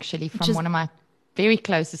shower, actually, from one of my very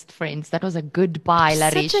closest friends. That was a good buy,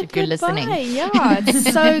 Larish, if you're listening. Yeah,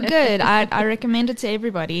 it's so good. I recommend it to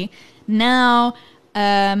everybody. Now,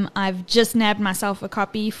 I've just nabbed myself a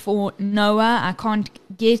copy for Noah. I can't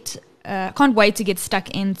wait to get stuck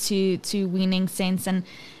into Weaning Sense. And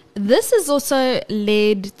this has also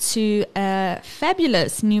led to a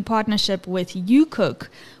fabulous new partnership with UCOOK,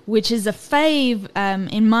 which is a fave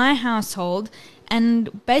in my household.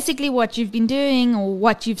 And basically what you've been doing, or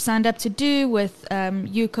what you've signed up to do with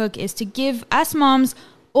UCOOK, is to give us moms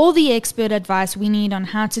all the expert advice we need on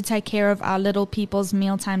how to take care of our little people's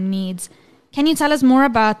mealtime needs. Can you tell us more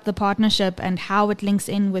about the partnership and how it links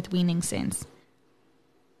in with Weaning Sense?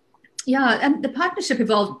 Yeah, and the partnership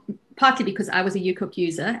evolved partly because I was a UCOOK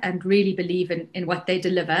user and really believe in what they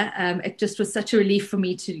deliver. It just was such a relief for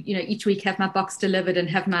me to, each week have my box delivered and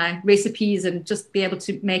have my recipes and just be able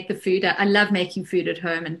to make the food. I love making food at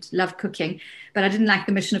home and love cooking, but I didn't like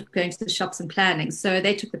the mission of going to the shops and planning. So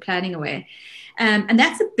they took the planning away. And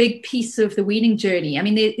that's a big piece of the weaning journey. I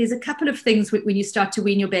mean, there's a couple of things when you start to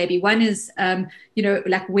wean your baby. One is,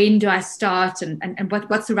 like when do I start and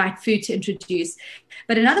what's the right food to introduce?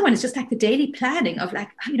 But another one is just like the daily planning of like,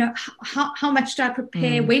 how much do I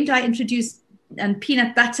prepare? When do I introduce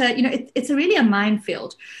peanut butter? It's really a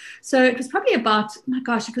minefield. So it was probably about,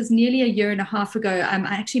 it was nearly a year and a half ago. I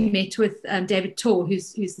actually met with David Tor,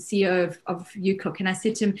 who's the CEO of UCOOK. And I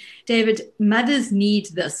said to him, David, mothers need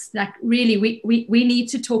this. Like really, we need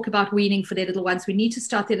to talk about weaning for their little ones. We need to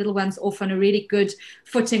start their little ones off on a really good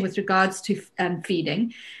footing with regards to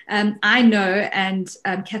feeding. I know, and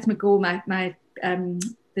Kath McGaw, my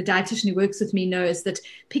the dietitian who works with me, knows that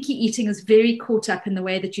picky eating is very caught up in the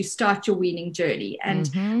way that you start your weaning journey. And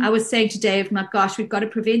I was saying to Dave, we've got to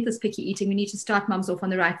prevent this picky eating. We need to start mums off on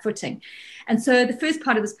the right footing. And so the first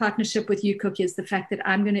part of this partnership with UCOOK is the fact that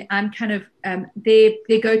I'm kind of their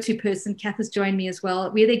go-to person. Kath has joined me as well.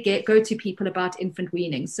 We're their go-to people about infant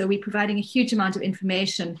weaning. So we're providing a huge amount of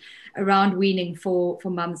information around weaning for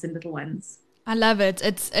mums and little ones. I love it.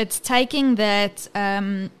 It's taking that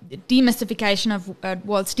demystification of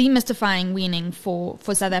it's demystifying weaning for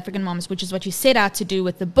South African moms, which is what you set out to do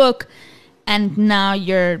with the book, and now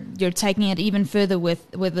you're taking it even further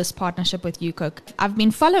with this partnership with UCOOK. I've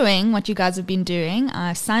been following what you guys have been doing.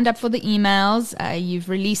 I signed up for the emails. You've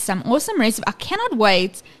released some awesome recipes. I cannot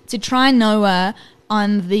wait to try Noah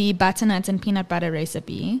on the butternut and peanut butter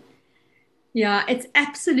recipe. Yeah, it's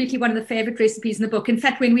absolutely one of the favorite recipes in the book. In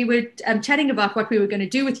fact, when we were chatting about what we were going to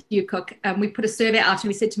do with UCOOK, we put a survey out and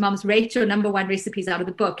we said to moms, rate your number one recipes out of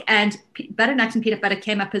the book. And butternut and peanut butter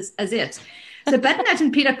came up as it. So butternut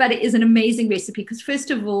and peanut butter is an amazing recipe because,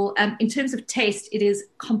 first of all, in terms of taste, it is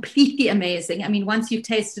completely amazing. I mean, once you've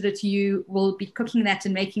tasted it, you will be cooking that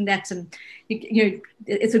and making that. And,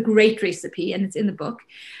 it's a great recipe and it's in the book.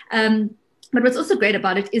 But what's also great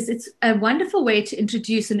about it is it's a wonderful way to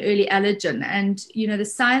introduce an early allergen. And, the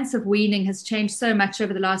science of weaning has changed so much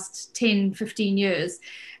over the last 10, 15 years.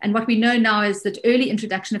 And what we know now is that early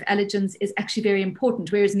introduction of allergens is actually very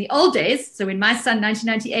important. Whereas in the old days, so when my son,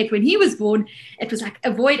 1998, when he was born, it was like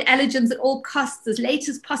avoid allergens at all costs as late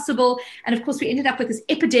as possible. And of course, we ended up with this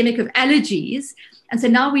epidemic of allergies. And so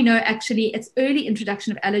now we know actually it's early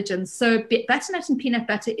introduction of allergens. So butternut and peanut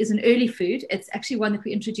butter is an early food. It's actually one that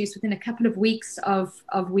we introduce within a couple of weeks of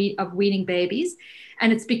weaning babies.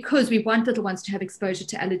 And it's because we want little ones to have exposure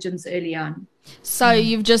to allergens early on. So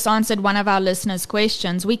you've just answered one of our listeners'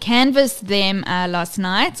 questions. We canvassed them last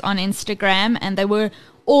night on Instagram, and they were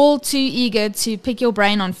all too eager to pick your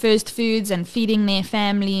brain on first foods and feeding their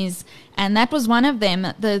families. And that was one of them,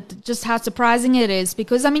 just how surprising it is.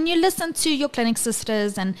 Because, you listen to your clinic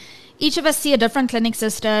sisters, and each of us see a different clinic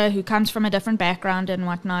sister who comes from a different background and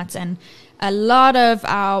whatnot. And a lot of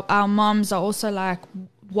our moms are also like,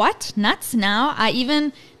 what? Nuts now?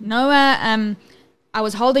 Noah, I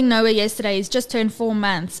was holding Noah yesterday. He's just turned 4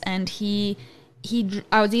 months, and I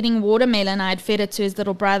was eating watermelon. I had fed it to his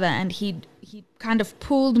little brother, and he kind of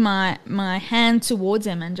pulled my hand towards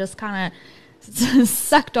him and just kind of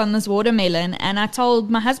sucked on this watermelon. And I told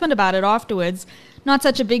my husband about it afterwards. Not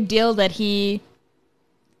such a big deal that he,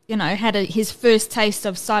 had his first taste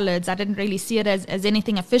of solids. I didn't really see it as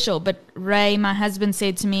anything official. But Ray, my husband,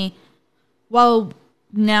 said to me, well,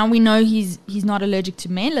 now we know he's not allergic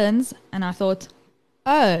to melons. And I thought,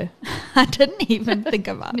 oh, I didn't even think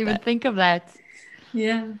about that. Think of that.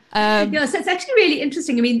 Yeah. So it's actually really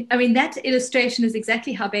interesting. I mean that illustration is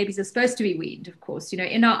exactly how babies are supposed to be weaned, of course,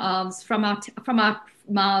 in our arms, from our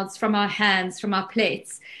mouths, from our hands, from our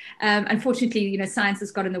plates. Unfortunately, science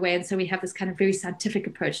has got in the way, and so we have this kind of very scientific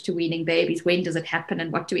approach to weaning babies. When does it happen,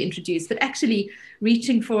 and what do we introduce? But actually,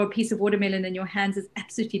 reaching for a piece of watermelon in your hands is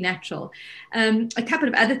absolutely natural. A couple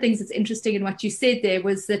of other things that's interesting in what you said there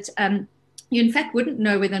was that you in fact wouldn't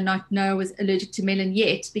know whether or not Noah was allergic to melon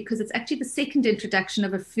yet, because it's actually the second introduction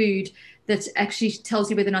of a food that actually tells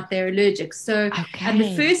you whether or not they're allergic. So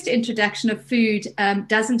the first introduction of food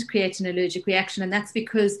doesn't create an allergic reaction. And that's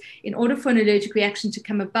because in order for an allergic reaction to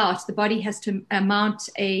come about, the body has to mount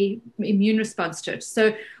a immune response to it.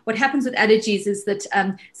 So what happens with allergies is that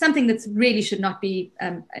something that really should not be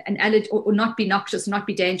an allergy or not be noxious, not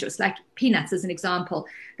be dangerous, like peanuts as an example,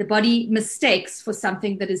 the body mistakes for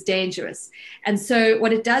something that is dangerous. And so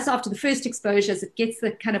what it does after the first exposure is it gets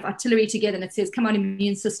the kind of artillery together and it says, come on,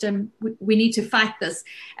 immune system, we need to fight this.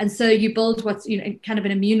 And so you build what's kind of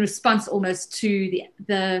an immune response almost to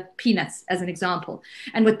the peanuts as an example.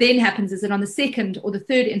 And what then happens is that on the second or the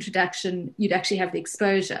third introduction, you'd actually have the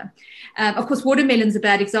exposure. Of course, watermelon's a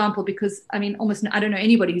bad example because, I don't know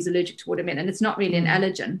anybody who's allergic to watermelon. It's not really an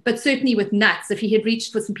allergen. But certainly with nuts, if you had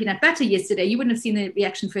reached for some peanut butter yesterday, you wouldn't have seen the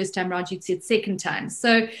reaction first time around, you'd see it second time.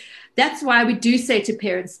 So that's why we do say to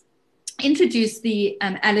parents, introduce the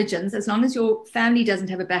allergens as long as your family doesn't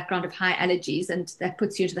have a background of high allergies, and that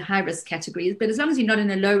puts you into the high risk categories. But as long as you're not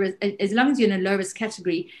in a low risk, as long as you're in a low risk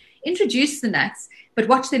category, introduce the nuts, but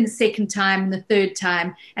watch them the second time and the third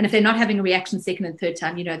time. And if they're not having a reaction second and third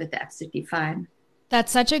time, you know that they're absolutely fine.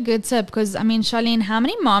 That's such a good tip because, Charlene, how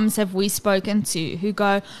many moms have we spoken to who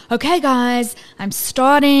go, okay, guys, I'm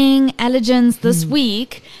starting allergens this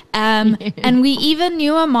week. And we even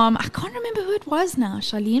knew a mom, I can't remember who it was now,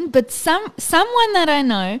 Charlene, but someone that I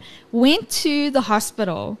know went to the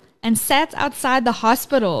hospital and sat outside the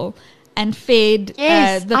hospital and fed the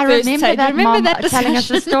I first remember that remember mom that telling us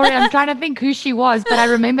the story. I'm trying to think who she was, but I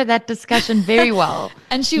remember that discussion very well.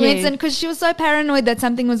 And she went in because she was so paranoid that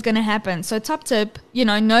something was going to happen. So top tip,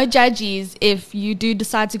 no judges if you do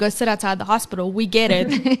decide to go sit outside the hospital. We get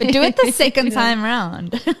it. But do it the second time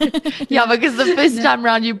round. Because the first time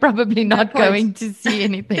round, you're probably not going to see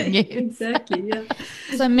anything yet. Exactly, yeah.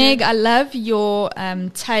 So Meg, I love your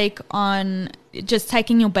take on just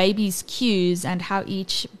taking your baby's cues and how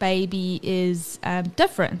each baby is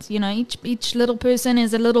different. Each little person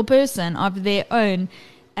is a little person of their own.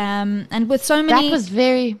 And with so many... That was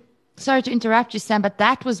very... Sorry to interrupt you, Sam, but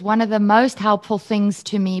that was one of the most helpful things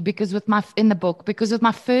to me because with my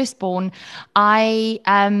firstborn, I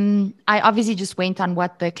obviously just went on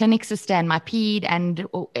what the clinic sister and my ped and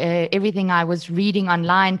everything I was reading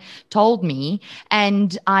online told me,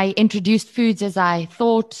 and I introduced foods as I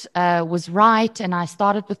thought was right, and I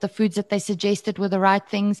started with the foods that they suggested were the right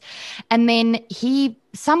things, and then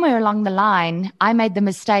somewhere along the line, I made the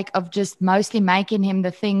mistake of just mostly making him the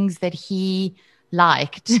things that he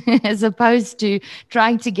liked as opposed to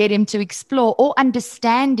trying to get him to explore or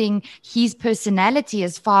understanding his personality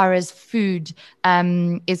as far as food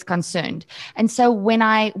is concerned. And so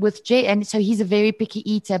and so he's a very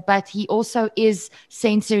picky eater, but he also is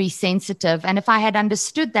sensory sensitive. And if I had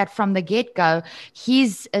understood that from the get-go,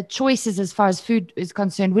 his choices as far as food is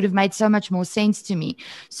concerned would have made so much more sense to me.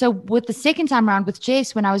 So with the second time around with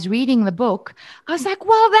Jess, when I was reading the book, I was like,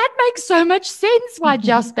 well, that makes so much sense why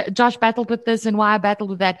Josh battled with this and why I battled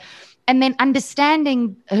with that. And then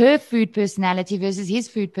understanding her food personality versus his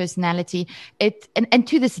food personality, and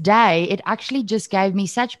to this day, it actually just gave me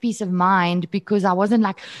such peace of mind because I wasn't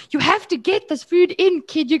like, you have to get this food in,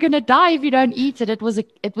 kid, you're going to die if you don't eat it. It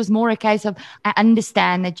was more a case of, I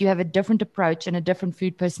understand that you have a different approach and a different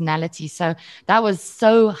food personality. So that was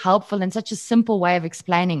so helpful and such a simple way of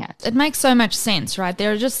explaining it. It makes so much sense, right?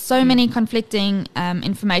 There are just so many conflicting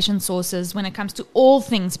information sources when it comes to all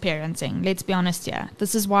things parenting. Let's be honest here.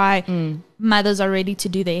 This is why mothers are ready to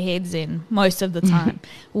do their heads in most of the time.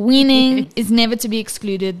 Weaning is never to be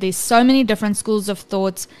excluded. There's so many different schools of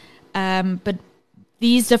thought, but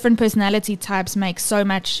these different personality types make so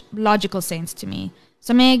much logical sense to me.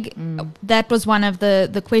 So Meg, that was one of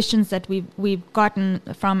the questions that we've gotten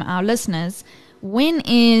from our listeners. When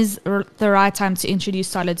is the right time to introduce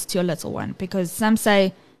solids to your little one? Because some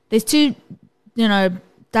say there's two,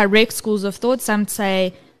 direct schools of thought. Some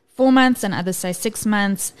say 4 months and others say 6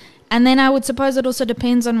 months. And then I would suppose it also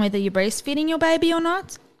depends on whether you're breastfeeding your baby or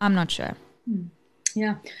not. I'm not sure.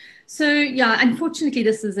 Yeah. So, unfortunately,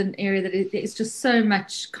 this is an area that there's just so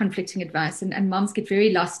much conflicting advice and moms get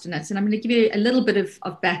very lost in it. And I'm going to give you a little bit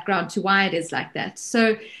of background to why it is like that.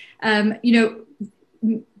 So,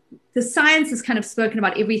 the science has kind of spoken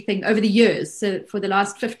about everything over the years. So for the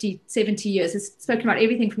last 50, 70 years, has spoken about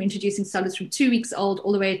everything from introducing solids from 2 weeks old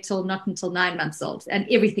all the way till not until 9 months old, and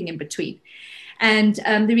everything in between. And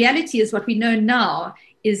the reality is, what we know now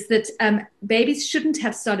is that babies shouldn't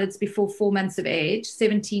have solids before 4 months of age,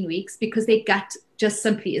 17 weeks, because their gut just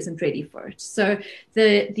simply isn't ready for it. So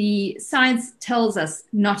the science tells us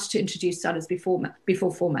not to introduce solids before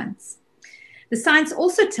 4 months. The science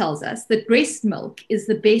also tells us that breast milk is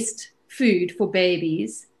the best food for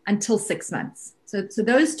babies until 6 months. So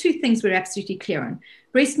those two things we're absolutely clear on.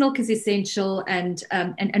 Breast milk is essential, and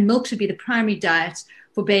milk should be the primary diet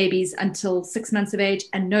for babies until 6 months of age,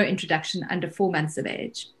 and no introduction under 4 months of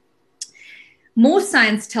age. More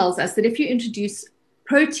science tells us that if you introduce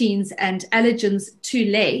proteins and allergens too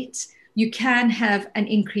late, you can have an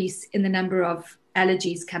increase in the number of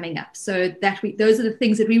allergies coming up. So those are the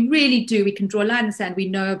things that we really do. We can draw a line in the sand. We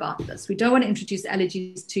know about this. We don't want to introduce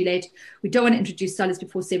allergies too late. We don't want to introduce solids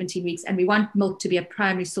before 17 weeks. And we want milk to be a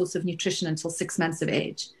primary source of nutrition until 6 months of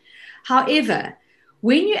age. However,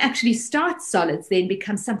 when you actually start solids, then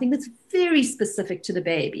becomes something that's very specific to the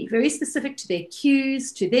baby, very specific to their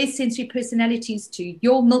cues, to their sensory personalities, to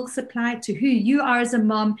your milk supply, to who you are as a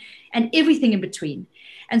mom, and everything in between.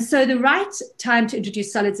 And so the right time to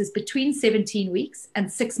introduce solids is between 17 weeks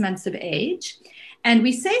and 6 months of age. And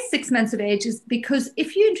we say 6 months of age is because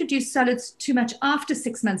if you introduce solids too much after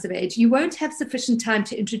 6 months of age, you won't have sufficient time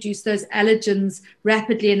to introduce those allergens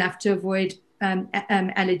rapidly enough to avoid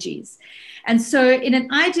allergies. And so in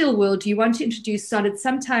an ideal world, you want to introduce solids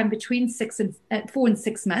sometime between 4 and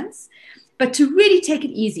 6 months, but to really take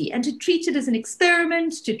it easy and to treat it as an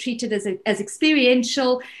experiment, to treat it as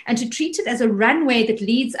experiential, and to treat it as a runway that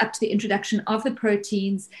leads up to the introduction of the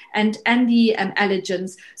proteins and the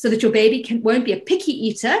allergens, so that your baby won't be a picky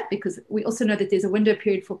eater, because we also know that there's a window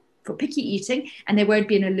period for picky eating, and there won't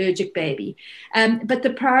be an allergic baby. But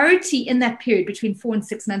the priority in that period between 4 and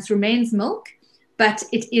 6 months remains milk, but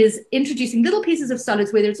it is introducing little pieces of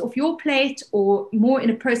solids, whether it's off your plate or more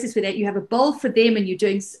in a process where you have a bowl for them and you're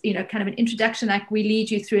doing, kind of an introduction like we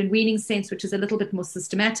lead you through in Weaning sense, which is a little bit more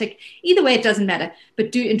systematic. Either way, it doesn't matter,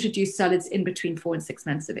 but do introduce solids in between 4 and 6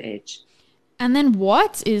 months of age. And then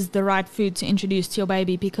what is the right food to introduce to your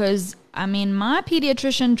baby? Because, my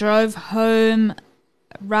pediatrician drove home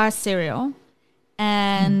rice cereal,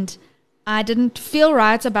 and I didn't feel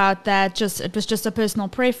right about that. It was just a personal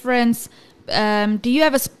preference. Do you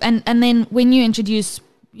have and then when you introduce,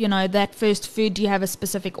 that first food, do you have a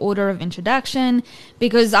specific order of introduction?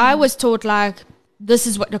 Because I was taught this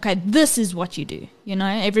is what you do.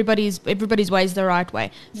 Everybody's way is the right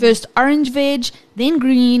way. First orange veg, then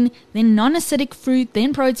green, then non-acidic fruit,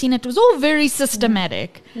 then protein. It was all very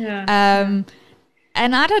systematic.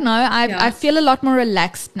 And I don't know, I feel a lot more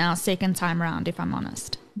relaxed now second time around, if I'm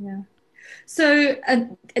honest. Yeah. So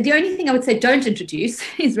the only thing I would say don't introduce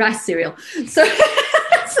is rice cereal. So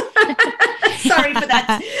sorry for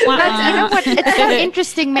that. But you know what? It's so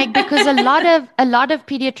interesting, Meg, because a lot of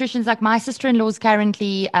pediatricians, like my sister-in-law's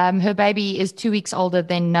currently, her baby is 2 weeks older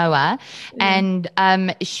than Noah, and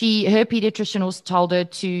her pediatrician also told her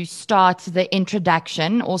to start the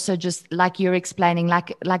introduction, also just like you're explaining,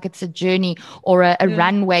 like it's a journey or a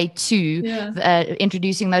runway to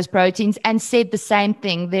introducing those proteins, and said the same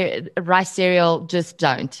thing. The rice cereal, just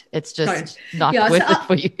don't. It's just not worth it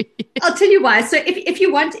for you. I'll tell you why. So if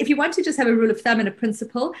you want to just have a rule of thumb and a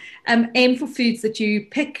principle, aim for foods that you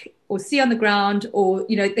pick or see on the ground, or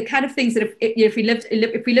the kind of things that if we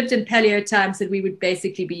lived in paleo times, that we would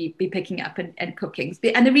basically be picking up and cooking.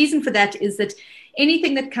 And the reason for that is that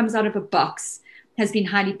anything that comes out of a box has been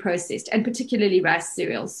highly processed, and particularly rice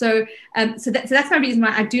cereals. So that's my reason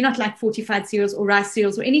why I do not like fortified cereals or rice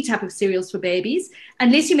cereals or any type of cereals for babies,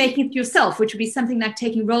 unless you're making it yourself, which would be something like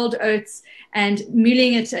taking rolled oats and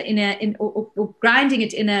mulling it or grinding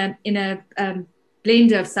it in a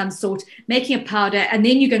blender of some sort, making a powder, and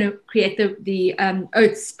then you're going to create the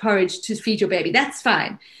oats porridge to feed your baby. That's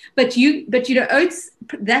fine. But oats,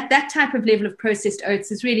 that type of level of processed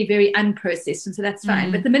oats is really very unprocessed, and so that's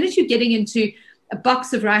fine. But the minute you're getting into a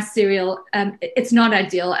box of rice cereal, it's not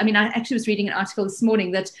ideal. I actually was reading an article this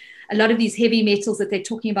morning that a lot of these heavy metals that they're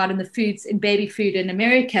talking about in the foods, in baby food in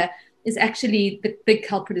America, is actually the big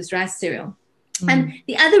culprit is rice cereal. And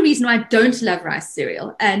the other reason why I don't love rice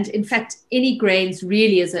cereal, and in fact any grains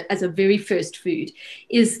really as a very first food,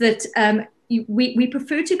 is that we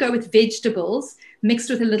prefer to go with vegetables mixed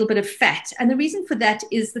with a little bit of fat. And the reason for that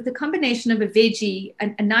is that the combination of a veggie,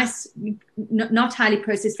 a nice, not highly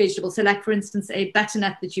processed vegetable, so like, for instance, a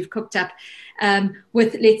butternut that you've cooked up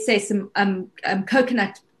with, let's say, some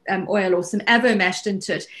coconut oil or some avo mashed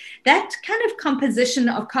into it. That kind of composition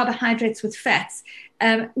of carbohydrates with fats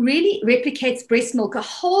really replicates breast milk a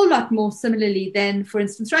whole lot more similarly than, for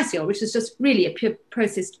instance, rice oil, which is just really a pure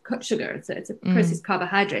processed sugar. It's a processed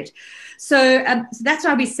carbohydrate. So that's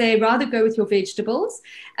why we say rather go with your vegetables.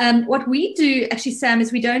 What we do, actually, Sam,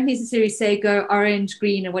 is we don't necessarily say go orange,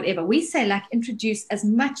 green, or whatever. We say like introduce as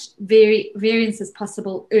much variance as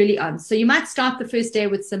possible early on. So you might start the first day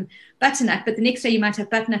with some butternut, but the next day you might have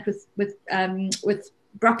butternut with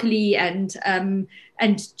broccoli and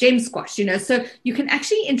gem squash, so you can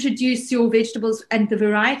actually introduce your vegetables and the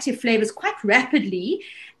variety of flavors quite rapidly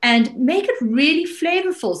and make it really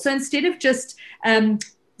flavorful. So instead of just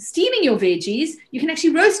steaming your veggies, you can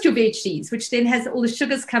actually roast your veggies, which then has all the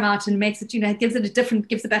sugars come out and makes it, gives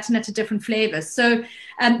the butternut a different flavor. So,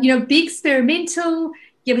 be experimental,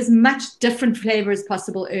 give as much different flavor as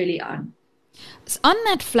possible early on. On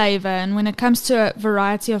that flavor, and when it comes to a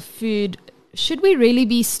variety of food, should we really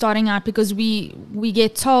be starting out, because we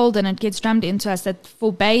get told and it gets drummed into us that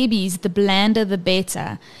for babies, the blander the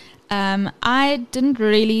better. I didn't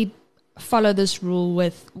really follow this rule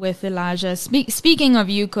with Elijah. Speaking of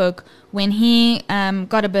UCOOK, when he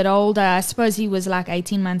got a bit older, I suppose he was like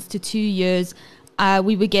 18 months to 2 years,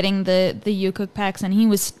 we were getting the UCOOK packs, and he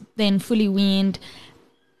was then fully weaned,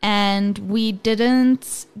 and we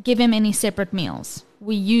didn't give him any separate meals.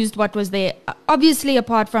 We used what was there, obviously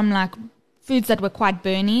apart from like foods that were quite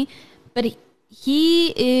burny, but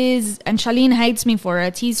he is, and Charlene hates me for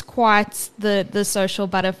it, he's quite the social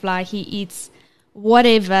butterfly. He eats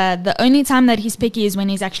whatever. The only time that he's picky is when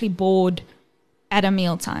he's actually bored at a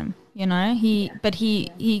mealtime, he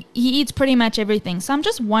eats pretty much everything. So I'm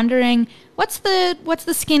just wondering, what's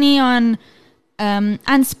the skinny on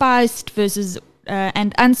unspiced versus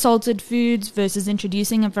and unsalted foods versus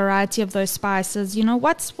introducing a variety of those spices?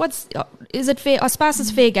 Is it fair? Are spices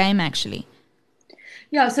fair game actually?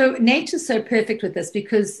 Yeah, so nature's so perfect with this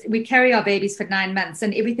because we carry our babies for 9 months,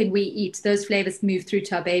 and everything we eat, those flavors move through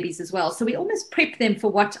to our babies as well. So we almost prep them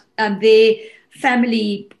for what their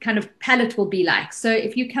family kind of palate will be like. So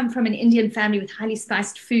if you come from an Indian family with highly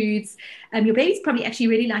spiced foods, your baby's probably actually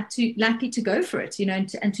really likely to go for it, and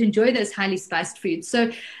to enjoy those highly spiced foods.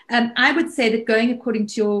 So I would say that going according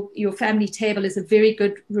to your family table is a very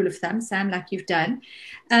good rule of thumb, Sam, like you've done.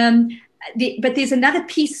 But there's another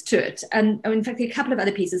piece to it, and in fact, there are a couple of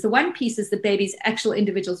other pieces. The one piece is the baby's actual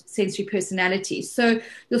individual sensory personality. So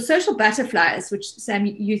your social butterflies, which Sam,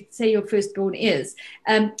 you say your firstborn is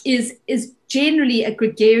generally a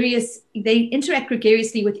gregarious. They interact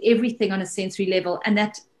gregariously with everything on a sensory level, and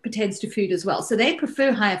that pertains to food as well. So they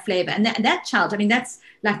prefer higher flavor, and that child, that's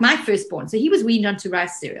like my firstborn. So he was weaned onto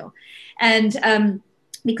rice cereal, and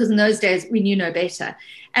because in those days we knew no better.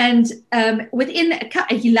 And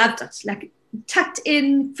he loved it, like tucked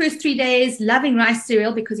in first 3 days, loving rice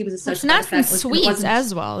cereal because he was a social butterfly. It's nice and sweet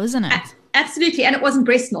as well, isn't it? Absolutely. And it wasn't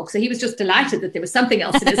breast milk. So he was just delighted that there was something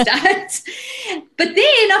else in his diet. But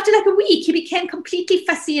then after like a week, he became completely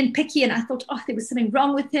fussy and picky. And I thought, there was something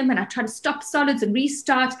wrong with him. And I tried to stop solids and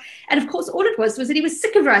restart. And of course, all it was that he was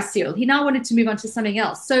sick of rice cereal. He now wanted to move on to something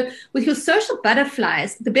else. So with your social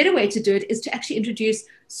butterflies, the better way to do it is to actually introduce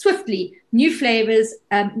swiftly new flavors,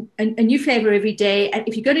 a new flavor every day. And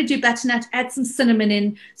if you're going to do butternut, add some cinnamon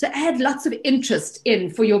in. So add lots of interest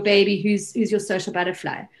in for your baby who's your social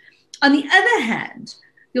butterfly. On the other hand,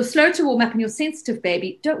 your slow to warm up and your sensitive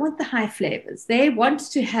baby don't want the high flavors. They want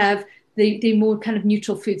to have the more kind of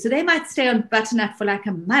neutral food. So they might stay on butternut for like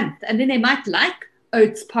a month, and then they might like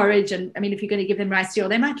oats porridge. And if you're going to give them rice cereal,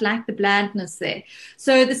 they might like the blandness there.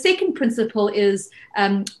 So the second principle is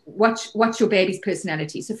watch your baby's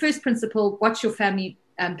personality. So first principle, watch your family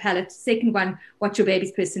palate. Second one, watch your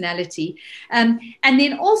baby's personality. And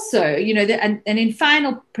then also, and then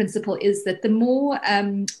final principle is that the more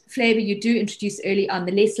flavor you do introduce early on,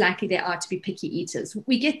 the less likely they are to be picky eaters.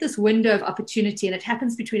 We get this window of opportunity, and it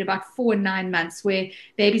happens between about 4 and 9 months, where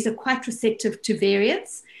babies are quite receptive to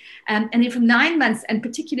variance. And then from 9 months, and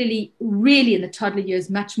particularly really in the toddler years,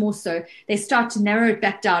 much more so, they start to narrow it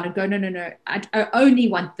back down and go, no, I only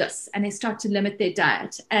want this. And they start to limit their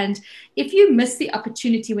diet. And if you miss the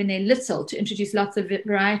opportunity when they're little to introduce lots of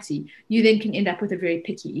variety, you then can end up with a very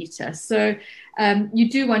picky eater. So you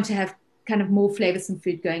do want to have kind of more flavorsome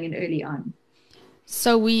food going in early on.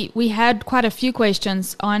 So we had quite a few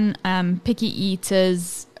questions on picky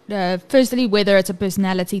eaters. Firstly, whether it's a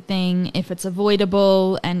personality thing, if it's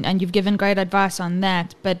avoidable, and you've given great advice on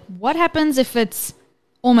that. But what happens if it's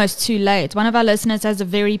almost too late. One of our listeners has a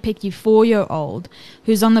very picky 4-year-old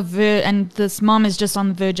who's on the verge, and this mom is just on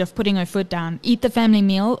the verge of putting her foot down. Eat the family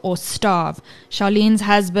meal or starve. Charlene's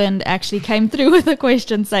husband actually came through with a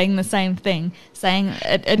question saying the same thing, saying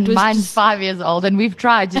it was Mine's just, 5 years old, and we've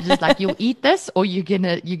tried to just like, you'll eat this or you're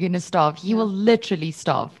gonna starve. He will literally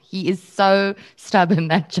starve. He is so stubborn,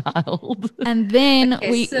 that child. And then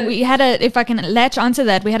we had if I can latch onto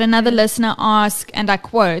that, we had another listener ask, and I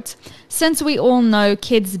quote, since we all know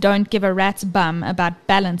kids don't give a rat's bum about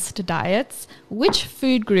balanced diets, which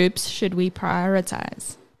food groups should we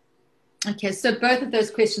prioritize? Okay, so both of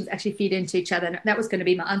those questions actually feed into each other. And that was going to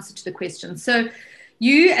be my answer to the question. So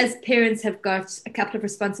you as parents have got a couple of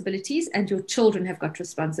responsibilities and your children have got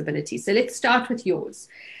responsibilities. So let's start with yours.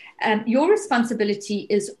 Your responsibility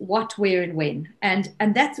is what, where, and when. And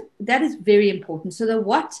that is very important. So the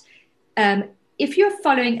what, if you're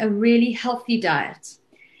following a really healthy diet,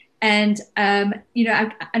 and,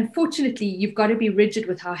 unfortunately, you've got to be rigid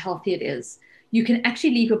with how healthy it is. You can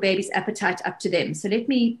actually leave your baby's appetite up to them. So let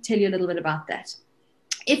me tell you a little bit about that.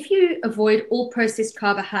 If you avoid all processed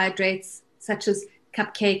carbohydrates, such as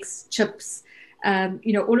cupcakes, chips,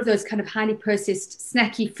 all of those kind of highly processed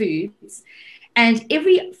snacky foods, and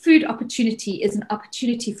every food opportunity is an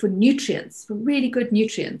opportunity for nutrients, for really good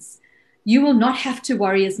nutrients, you will not have to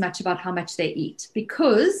worry as much about how much they eat,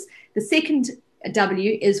 because the second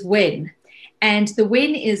W is when. And the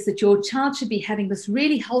when is that your child should be having this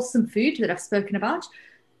really wholesome food that I've spoken about,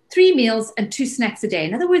 3 meals and 2 snacks a day.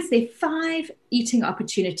 In other words, there are 5 eating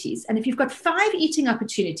opportunities. And if you've got 5 eating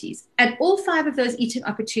opportunities and all 5 of those eating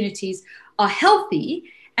opportunities are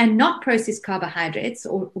healthy and not processed carbohydrates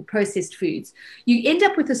or processed foods, you end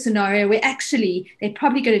up with a scenario where actually they're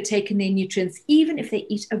probably going to take in their nutrients, even if they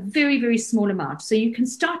eat a very, very small amount. So you can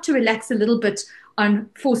start to relax a little bit on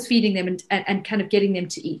force feeding them and kind of getting them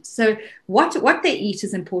to eat. So what they eat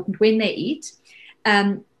is important, when they eat.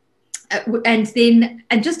 And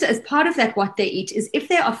just as part of that, what they eat is if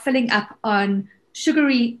they are filling up on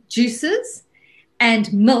sugary juices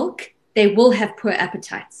and milk, they will have poor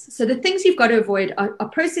appetites. So the things you've got to avoid are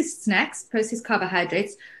processed snacks, processed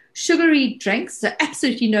carbohydrates, sugary drinks, so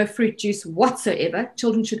absolutely no fruit juice whatsoever.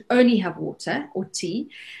 Children should only have water or tea.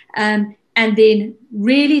 And then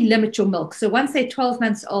really limit your milk. So once they're 12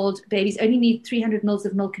 months old, babies only need 300 mils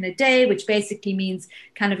of milk in a day, which basically means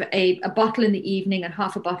kind of a bottle in the evening and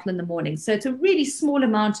half a bottle in the morning. So it's a really small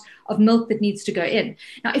amount of milk that needs to go in.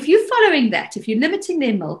 Now, if you're following that, if you're limiting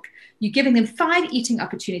their milk, you're giving them 5 eating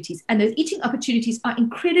opportunities, and those eating opportunities are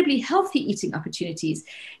incredibly healthy eating opportunities,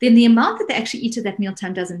 then the amount that they actually eat at that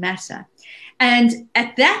mealtime doesn't matter. And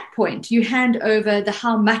at that point, you hand over the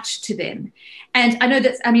how much to them. And I know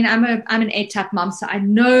that, I'm an A-type mom, so I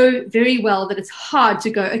know very well that it's hard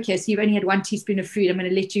to go, okay, so you've only had 1 teaspoon of food, I'm going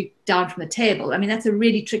to let you down from the table. I mean, that's a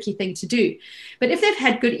really tricky thing to do. But if they've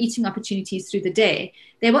had good eating opportunities through the day,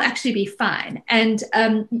 they will actually be fine. And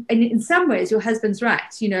in some ways, your husband's right,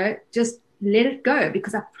 just let it go,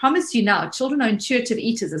 because I promise you now, children are intuitive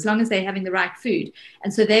eaters as long as they're having the right food.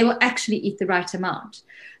 And so they will actually eat the right amount.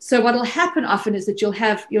 So what will happen often is that you'll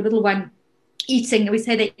have your little one eating, we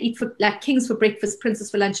say they eat for like kings for breakfast, princes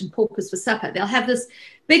for lunch, and paupers for supper. They'll have this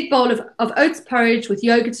big bowl of oats porridge with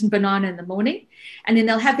yogurt and banana in the morning. And then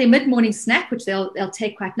they'll have their mid-morning snack, which they'll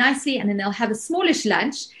take quite nicely. And then they'll have a smallish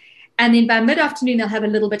lunch. And then by mid-afternoon, they'll have a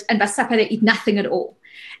little bit. And by supper, they eat nothing at all.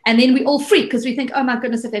 And then we all freak because we think, oh my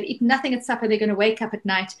goodness, if they've eaten nothing at supper, they're going to wake up at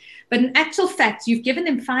night. But in actual fact, you've given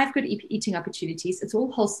them 5 good eating opportunities. It's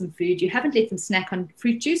all wholesome food. You haven't let them snack on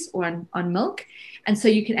fruit juice or on milk. And so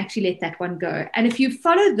you can actually let that one go. And if you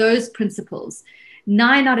follow those principles,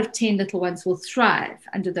 9 out of 10 little ones will thrive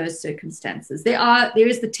under those circumstances. There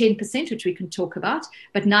is the 10%, which we can talk about,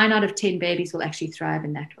 but 9 out of 10 babies will actually thrive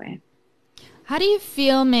in that way. How do you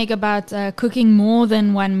feel, Meg, about cooking more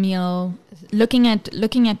than one meal, looking at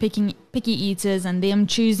picky eaters and them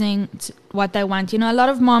choosing what they want? A lot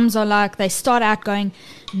of moms are like, they start out going,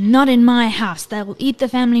 not in my house. They'll eat the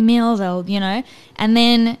family meal, and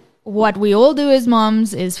then what we all do as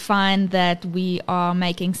moms is find that we are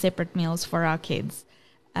making separate meals for our kids.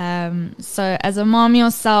 So as a mom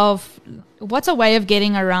yourself, what's a way of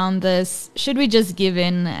getting around this? Should we just give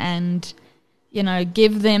in and,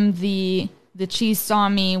 give them the cheese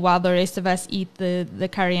salmi while the rest of us eat the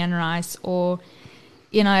curry and rice? Or,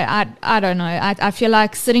 I don't know. I feel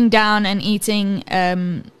like sitting down and eating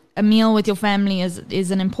a meal with your family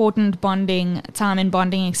is an important bonding time and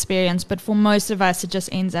bonding experience. But for most of us, it just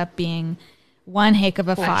ends up being one heck of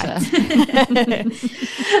a fight.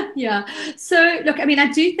 Yeah. So, look, I mean,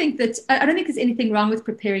 I do think that I don't think there's anything wrong with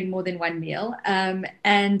preparing more than one meal.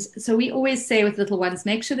 And so we always say with little ones,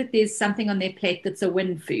 make sure that there's something on their plate that's a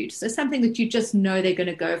win food. So something that you just know they're going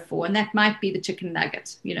to go for. And that might be the chicken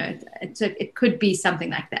nugget. You know, it could be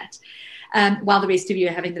something like that, while the rest of you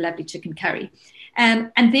are having the lovely chicken curry.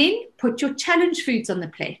 And then put your challenge foods on the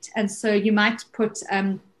plate. And so you might put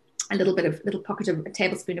a little pocket of a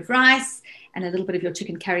tablespoon of rice and a little bit of your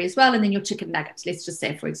chicken curry as well, and then your chicken nuggets, let's just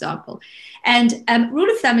say, for example. And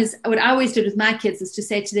rule of thumb is, what I always did with my kids is to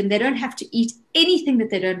say to them, they don't have to eat anything that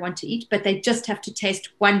they don't want to eat, but they just have to taste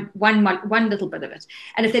one little bit of it.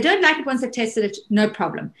 And if they don't like it once they've tasted it, no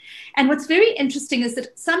problem. And what's very interesting is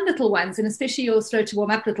that some little ones, and especially your slow to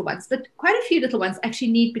warm up little ones, but quite a few little ones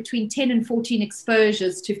actually need between 10 and 14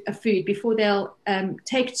 exposures to a food before they'll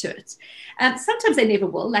take to it. Sometimes they never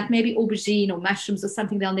will, like maybe aubergine or mushrooms or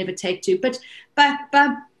something they'll never take to. But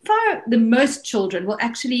far the most children will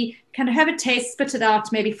actually kind of have a taste, spit it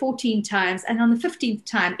out maybe 14 times. And on the 15th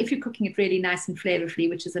time, if you're cooking it really nice and flavorfully,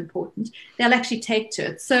 which is important, they'll actually take to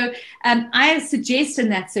it. So I suggest in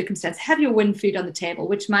that circumstance, have your win food on the table,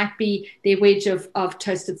 which might be their wedge of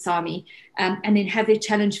toasted sami, and then have their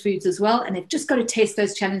challenge foods as well. And they've just got to taste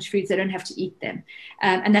those challenge foods. They don't have to eat them.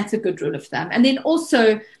 And that's a good rule of thumb. And then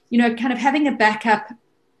also, you know, kind of having a backup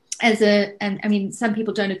and I mean, some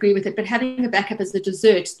people don't agree with it, but having a backup as a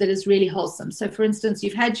dessert that is really wholesome. So, for instance,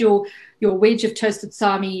 you've had your wedge of toasted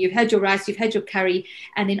sami, you've had your rice, you've had your curry,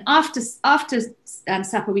 and then after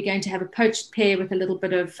supper, we're going to have a poached pear with a little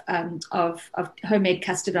bit of homemade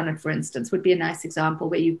custard on it, for instance, would be a nice example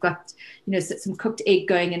where you've got, you know, some cooked egg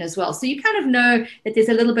going in as well. So you kind of know that there's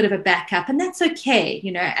a little bit of a backup, and that's okay,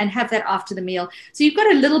 you know, and have that after the meal. So you've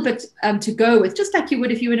got a little bit to go with, just like you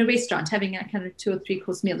would if you were in a restaurant having a kind of 2 or 3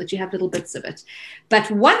 course meal, that you have little bits of it.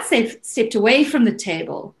 But once they've stepped away from the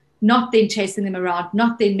table, not then chasing them around,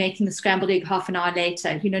 not then making the scrambled egg half an hour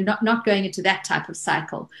later, you know, not going into that type of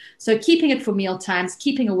cycle. So keeping it for meal times,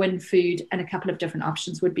 keeping a win food and a couple of different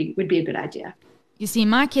options would be a good idea. You see,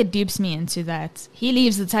 my kid dupes me into that. He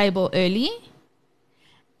leaves the table early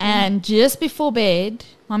and just before bed,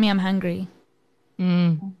 Mommy, I'm hungry.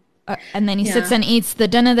 And then he sits and eats the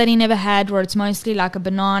dinner that he never had, where it's mostly like a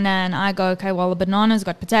banana. And I go, okay, well, the banana's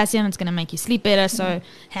got potassium. It's going to make you sleep better. So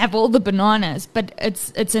have all the bananas. But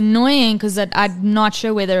it's annoying because I'm not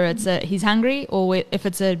sure whether it's he's hungry or if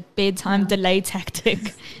it's a bedtime delay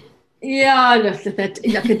tactic. Yeah,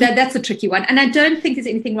 that's a tricky one. And I don't think there's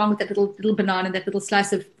anything wrong with that little banana, that little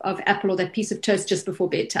slice of apple or that piece of toast just before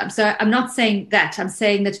bedtime. So I'm not saying that. I'm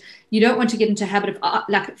saying that you don't want to get into a habit of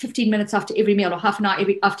like 15 minutes after every meal or half an hour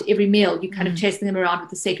after every meal, you kind of chasing them around with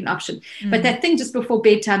the second option. But that thing just before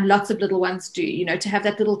bedtime, lots of little ones do, you know, to have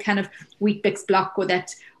that little kind of Wheat Bix block or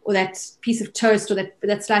that piece of toast or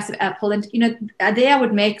that slice of apple. And, you know, there I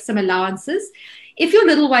would make some allowances. If your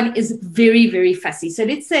little one is very, very fussy, so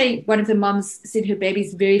let's say one of the moms said her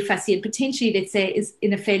baby's very fussy and potentially, let's say, is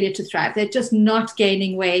in a failure to thrive. They're just not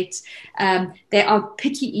gaining weight. They are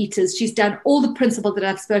picky eaters. She's done all the principles that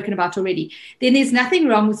I've spoken about already. Then there's nothing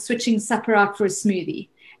wrong with switching supper out for a smoothie.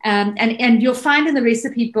 And you'll find in the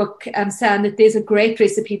recipe book, Sam, that there's a great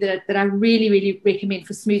recipe that I really, really recommend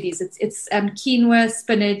for smoothies. It's quinoa,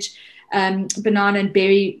 spinach, banana and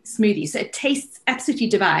berry smoothie. So it tastes absolutely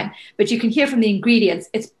divine, but you can hear from the ingredients,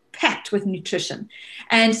 it's packed with nutrition.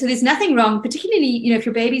 And so there's nothing wrong, particularly, you know,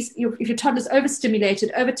 if your toddler's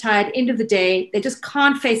overstimulated, overtired, end of the day, they just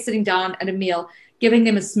can't face sitting down at a meal, giving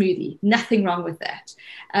them a smoothie. Nothing wrong with that.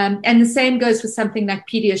 And the same goes for something like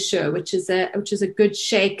Pediasure, which is a good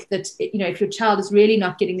shake that, you know, if your child is really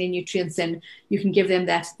not getting their nutrients in, you can give them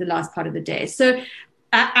that the last part of the day. So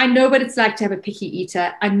I know what it's like to have a picky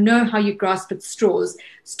eater. I know how you grasp at straws.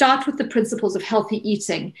 Start with the principles of healthy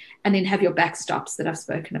eating and then have your backstops that I've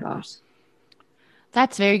spoken about.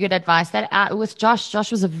 That's very good advice. That with Josh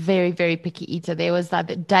was a very, very picky eater. There was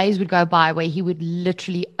that days would go by where he would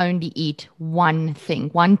literally only eat one thing,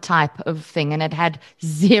 one type of thing, and it had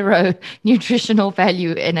zero nutritional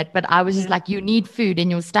value in it. But I was just like, you need food in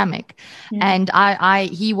your stomach. And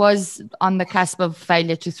he was on the cusp of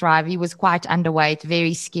failure to thrive. He was quite underweight,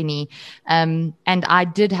 very skinny. And I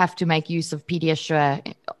did have to make use of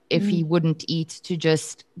Pediasure if he wouldn't eat, to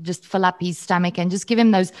just fill up his stomach and just give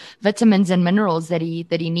him those vitamins and minerals that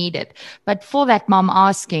he needed. But for that mom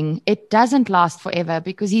asking, it doesn't last forever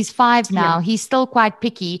because he's 5 now. Yeah. He's still quite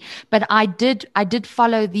picky, but I did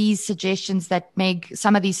follow these suggestions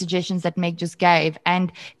some of these suggestions that Meg just gave,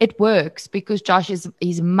 and it works because Josh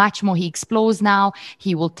he's much more, he explores now.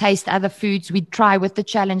 He will taste other foods. We try with the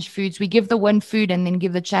challenge foods. We give the win food and then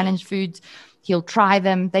give the challenge foods. He'll try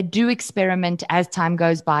them. They do experiment as time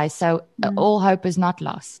goes by. So all hope is not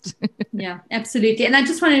lost. Yeah, absolutely. And I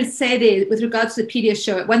just wanted to say there, with regards to the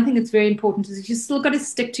Pediasure, one thing that's very important is you still got to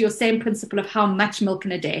stick to your same principle of how much milk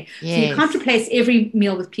in a day. Yes. So you can't replace every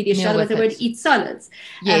meal with Pediasure, otherwise they won't eat solids.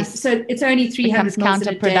 Yes. So it's only 300 mils in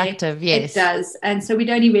a day. Counterproductive, yes. It does. And so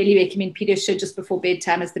we'd only really recommend Pediasure just before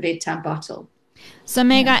bedtime as the bedtime bottle. So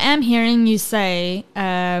Meg, I am hearing you say,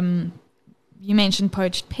 you mentioned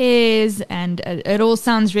poached pears, and it all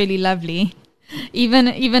sounds really lovely.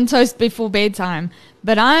 Even toast before bedtime.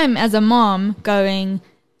 But I'm, as a mom, going,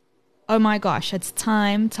 oh my gosh, it's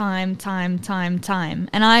time.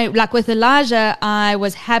 And I, like with Elijah, I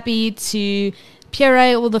was happy to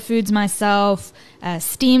puree all the foods myself,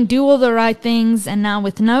 steam, do all the right things. And now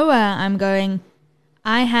with Noah, I'm going,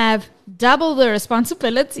 I have double the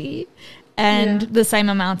responsibility and the same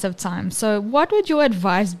amount of time. So what would your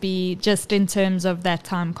advice be just in terms of that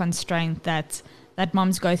time constraint that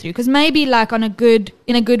moms go through? Because maybe like in a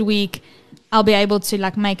good week, I'll be able to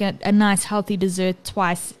like make a nice healthy dessert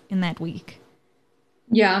twice in that week.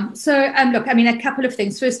 Yeah. So look, I mean, a couple of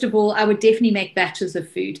things. First of all, I would definitely make batches of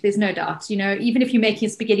food. There's no doubt. Even if you're making a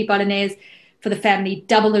spaghetti bolognese for the family,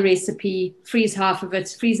 double the recipe, freeze half of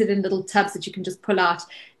it, freeze it in little tubs that you can just pull out.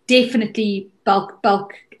 Definitely bulk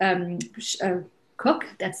cook.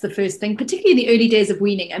 That's the first thing, particularly in the early days of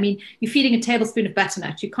weaning. I mean, you're feeding a tablespoon of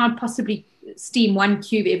butternut. You can't possibly steam 1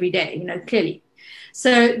 cube every day, clearly.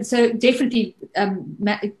 So definitely kind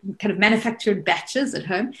of manufactured batches at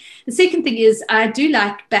home. The second thing is I do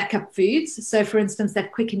like backup foods. So for instance,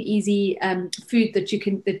 that quick and easy food that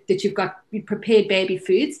you've got prepared baby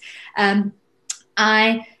foods.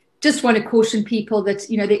 I just want to caution people that,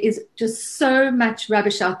 there is just so much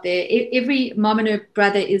rubbish out there. Every mom and her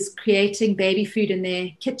brother is creating baby food in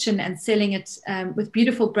their kitchen and selling it with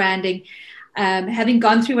beautiful branding. Having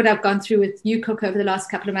gone through what I've gone through with UCOOK over the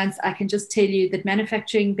last couple of months, I can just tell you that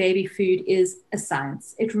manufacturing baby food is a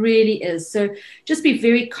science. It really is. So just be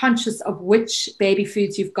very conscious of which baby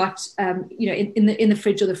foods you've got, in the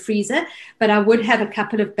fridge or the freezer. But I would have a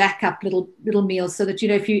couple of backup little meals so that,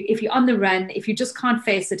 if you're on the run, if you just can't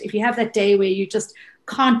face it, if you have that day where you just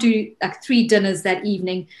can't do like 3 dinners that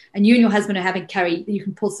evening and you and your husband are having curry, you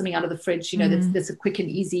can pull something out of the fridge, that's a quick and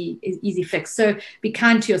easy fix. So be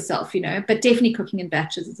kind to yourself, but definitely cooking in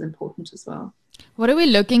batches is important as well. What are we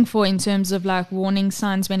looking for in terms of like warning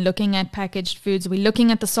signs when looking at packaged foods? Are we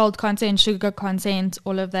looking at the salt content, sugar content,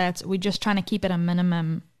 all of that? We're just trying to keep it a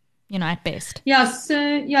minimum, at best. Yeah,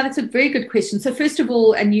 so that's a very good question. So first of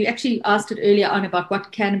all, and you actually asked it earlier on about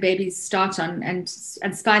what can babies start on and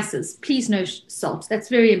spices. Please no salt. That's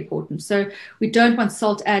very important. So we don't want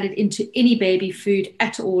salt added into any baby food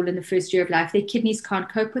at all in the first year of life. Their kidneys can't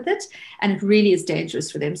cope with it, and it really is dangerous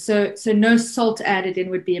for them. So no salt added in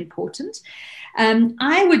would be important.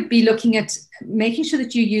 I would be looking at making sure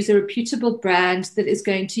that you use a reputable brand that is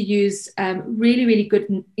going to use really, really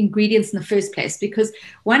good ingredients in the first place, because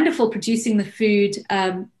wonderful producing the food,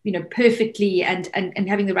 perfectly and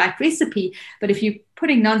having the right recipe. But if you're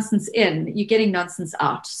putting nonsense in, you're getting nonsense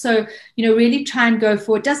out. So, really try and go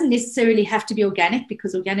for, it doesn't necessarily have to be organic,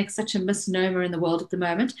 because organic is such a misnomer in the world at the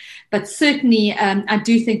moment. But certainly, I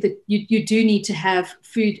do think that you do need to have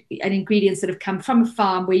food and ingredients that have come from a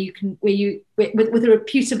farm with a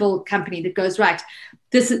reputable company that goes, right,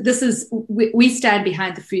 we stand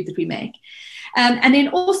behind the food that we make. And then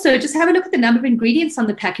also just have a look at the number of ingredients on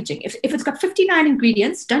the packaging. If it's got 59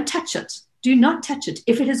 ingredients, don't touch it. Do not touch it.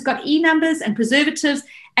 If it has got E numbers and preservatives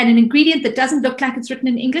and an ingredient that doesn't look like it's written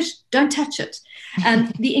in English, don't touch it.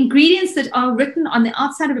 The ingredients that are written on the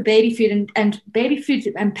outside of a baby food and baby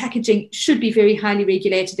food and packaging should be very highly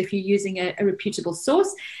regulated if you're using a reputable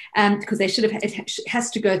source, because it has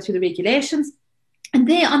to go through the regulations. And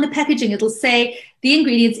there on the packaging, it'll say the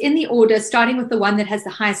ingredients in the order, starting with the one that has the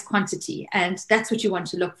highest quantity. And that's what you want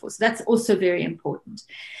to look for. So that's also very important.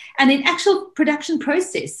 And then actual production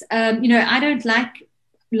process. I don't like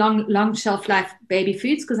long shelf life baby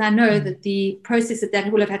foods, because I know that the process that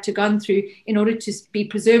will have had to gone through in order to be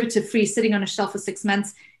preservative free, sitting on a shelf for 6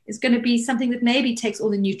 months, is going to be something that maybe takes all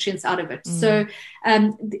the nutrients out of it. So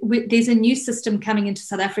there's a new system coming into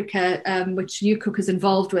South Africa, which UCOOK is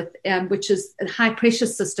involved with, which is a high pressure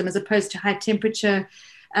system as opposed to high temperature.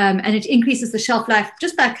 And it increases the shelf life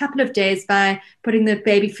just by a couple of days by putting the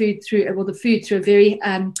baby food through, the food through a very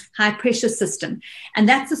high pressure system. And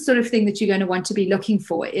that's the sort of thing that you're going to want to be looking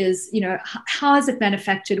for is, how is it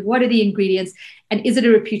manufactured? What are the ingredients? And is it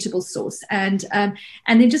a reputable source? And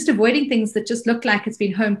then just avoiding things that just look like it's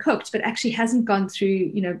been home cooked, but actually hasn't gone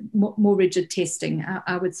through, more rigid testing,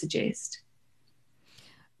 I would suggest.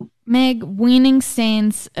 Meg, Weaning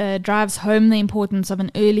Sense drives home the importance of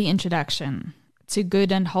an early introduction to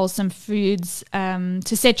good and wholesome foods to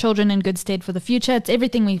set children in good stead for the future. It's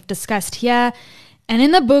everything we've discussed here. And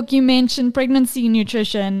in the book, you mentioned pregnancy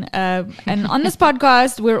nutrition. And on this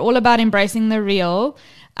podcast, we're all about embracing the real.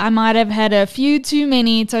 I might have had a few too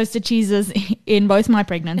many toasted cheeses in both my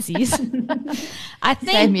pregnancies. I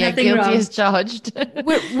think Same here, guilty as charged.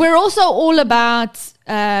 we're also all about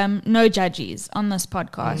no judges on this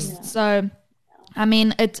podcast. Yeah. So, I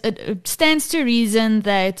mean, it stands to reason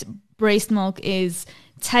that breast milk is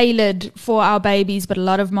tailored for our babies, but a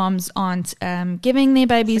lot of moms aren't giving their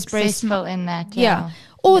babies breast milk. In that,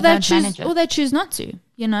 or they choose not to.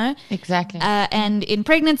 You know, exactly. And in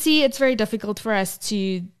pregnancy, it's very difficult for us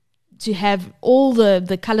to have all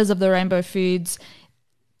the colors of the rainbow foods.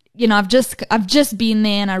 You know, I've just been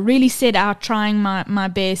there, and I really set out trying my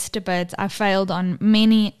best, but I failed on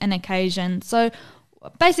many an occasion. So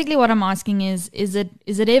basically, what I'm asking is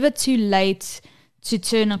it ever too late to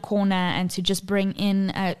turn a corner and to just bring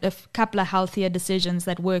in a couple of healthier decisions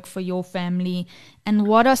that work for your family? And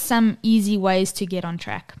what are some easy ways to get on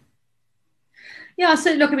track? Yeah,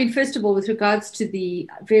 so look, I mean, first of all, with regards to the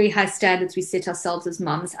very high standards we set ourselves as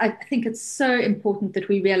mums, I think it's so important that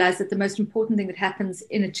we realize that the most important thing that happens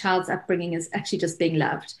in a child's upbringing is actually just being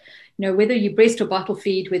loved. You know, whether you breast or bottle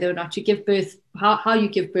feed, whether or not you give birth, how you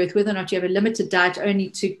give birth, whether or not you have a limited diet only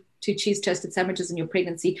to cheese toasted sandwiches in your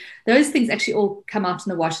pregnancy, those things actually all come out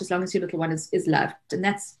in the wash as long as your little one is loved. And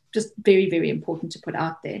that's just very, very important to put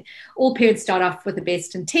out there. All parents start off with the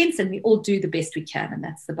best intents, and we all do the best we can, and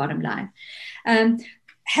that's the bottom line.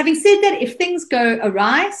 Having said that, if things go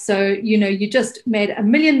awry, so, you know, you just made a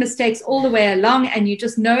million mistakes all the way along and you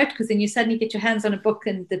just know it, because then you suddenly get your hands on a book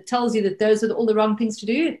and that tells you that those are all the wrong things to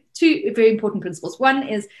do. Two very important principles. One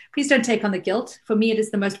is, please don't take on the guilt. For me, it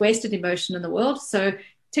is the most wasted emotion in the world. So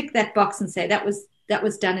tick that box and say that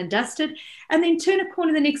was done and dusted, and then turn a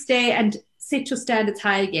corner the next day and set your standards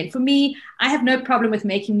high again. For me, I have no problem with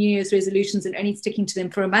making New Year's resolutions and only sticking to them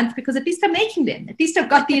for a month, because at least I'm making them. At least I've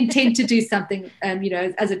got the intent to do something,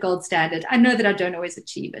 as a gold standard. I know that I don't always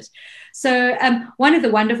achieve it. So one of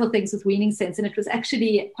the wonderful things with Weaning Sense, and it was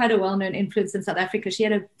actually quite a well-known influence in South Africa, she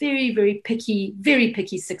had a very, very picky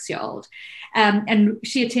 6-year-old. And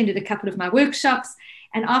she attended a couple of my workshops.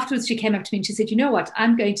 And afterwards, she came up to me and she said, you know what,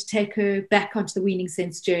 I'm going to take her back onto the Weaning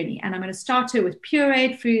Sense journey. And I'm going to start her with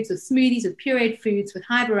pureed foods, with smoothies, with pureed foods, with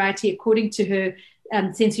high variety according to her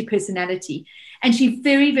sensory personality. And she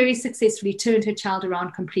very, very successfully turned her child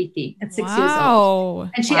around completely at 6 years old.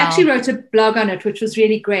 And she actually wrote a blog on it, which was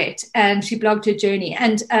really great. And she blogged her journey.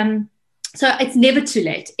 And so it's never too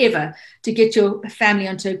late, ever, to get your family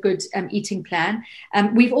onto a good eating plan.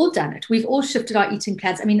 We've all done it. We've all shifted our eating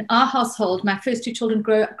plans. I mean, our household, my first two children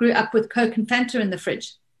grew up with Coke and Fanta in the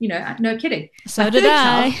fridge. You know, no kidding. So did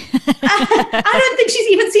I. I don't think she's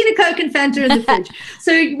even seen a Coke and Fanta in the fridge.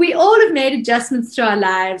 So we all have made adjustments to our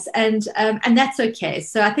lives, and that's okay.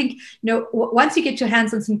 So I think, you know, once you get your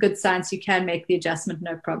hands on some good science, you can make the adjustment,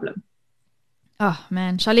 no problem. Oh,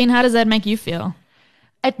 man. Charlene, how does that make you feel?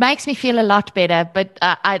 It makes me feel a lot better, but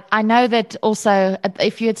I know that also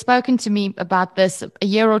if you had spoken to me about this a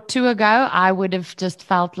year or two ago, I would have just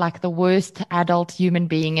felt like the worst adult human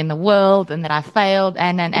being in the world and that I failed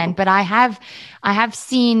but I have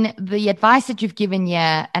seen the advice that you've given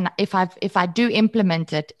here, and if I do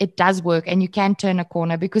implement it, it does work, and you can turn a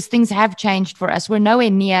corner because things have changed for us. We're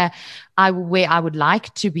nowhere near where I would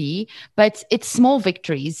like to be, but it's small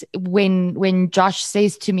victories. When Josh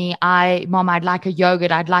says to me, Mom, I'd like a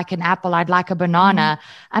yogurt, I'd like an apple, I'd like a banana.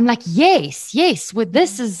 I'm like, yes, well,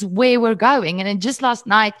 this is where we're going. And then just last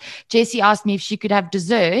night, Jessie asked me if she could have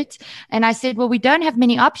dessert. And I said, well, we don't have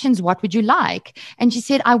many options. What would you like? And she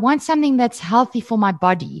said, I want something that's healthy for my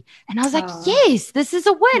body. And I was like, yes, this is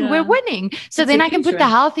a win. Yeah. We're winning. So then I can put the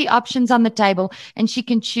healthy options on the table and she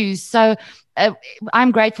can choose. So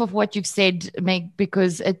I'm grateful for what you've said, Meg,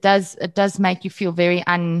 because it does make you feel very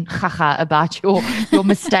unchacha about your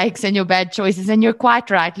mistakes and your bad choices. And you're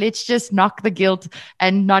quite right. Let's just knock the guilt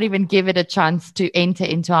and not even give it a chance to enter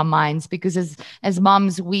into our minds, because as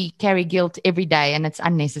moms, we carry guilt every day and it's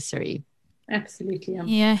unnecessary. Absolutely.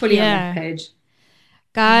 I'm fully on that page.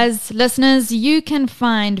 Guys, listeners, you can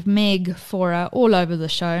find Meg Faure all over the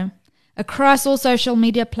show, across all social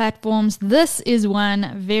media platforms. This is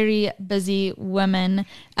one very busy woman,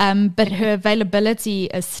 but her availability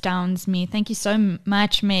astounds me. Thank you so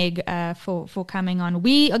much, Meg, for coming on.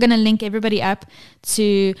 We are going to link everybody up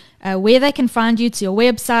to where they can find you, to your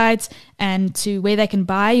website, and to where they can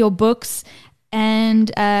buy your books.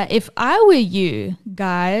 And if I were you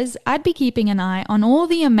guys, I'd be keeping an eye on all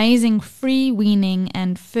the amazing free weaning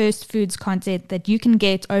and first foods content that you can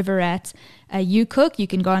get over at UCOOK. You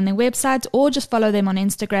can go on their website or just follow them on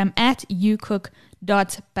Instagram at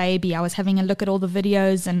ucook.baby. I was having a look at all the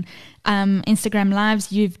videos and Instagram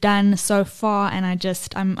lives you've done so far, and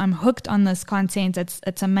I'm hooked on this content.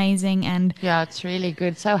 It's amazing, and yeah, it's really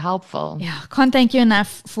good, so helpful. Yeah, can't thank you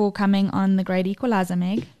enough for coming on The Great Equalizer,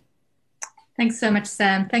 Meg. Thanks so much,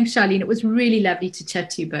 Sam. Thanks, Charlene. It was really lovely to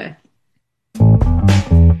chat to you both.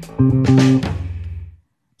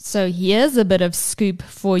 So here's a bit of scoop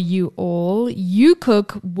for you all.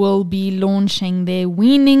 UCOOK will be launching their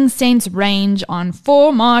Weaning scents range on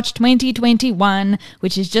 4 March 2021,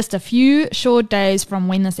 which is just a few short days from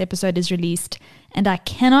when this episode is released. And I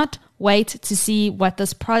cannot wait to see what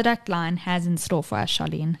this product line has in store for us,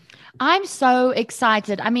 Charlene. I'm so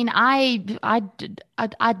excited. I mean, I'd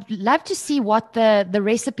love to see what the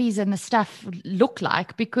recipes and the stuff look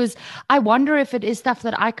like, because I wonder if it is stuff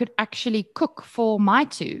that I could actually cook for my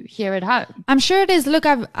two here at home. I'm sure it is. Look,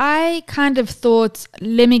 I kind of thought,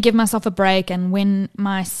 let me give myself a break, and when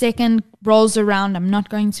my second rolls around, I'm not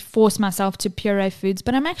going to force myself to puree foods,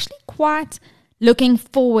 but I'm actually quite looking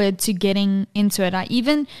forward to getting into it. I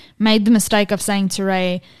even made the mistake of saying to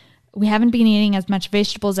Ray, we haven't been eating as much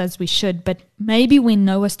vegetables as we should, but maybe when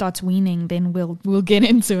Noah starts weaning, then we'll get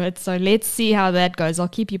into it. So let's see how that goes. I'll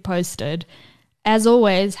keep you posted. As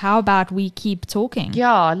always, how about we keep talking?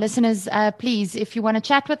 Yeah, listeners, please, if you want to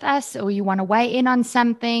chat with us, or you want to weigh in on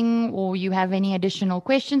something, or you have any additional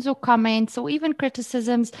questions or comments or even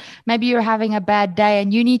criticisms, maybe you're having a bad day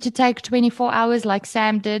and you need to take 24 hours like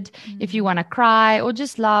Sam did. If you want to cry or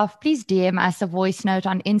just laugh, please DM us a voice note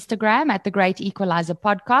on Instagram at The Great Equalizer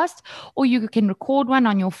Podcast, or you can record one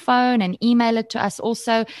on your phone and email it to us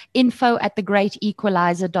also,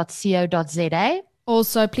 info@thegreatequalizer.co.za.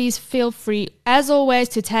 Also, please feel free, as always,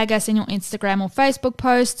 to tag us in your Instagram or Facebook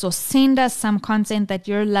posts, or send us some content that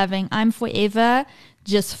you're loving. I'm forever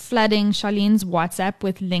just flooding Charlene's WhatsApp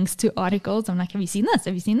with links to articles. I'm like, have you seen this?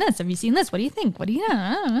 Have you seen this? Have you seen this? What do you think? What do you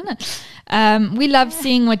know? We love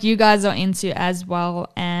seeing what you guys are into as well,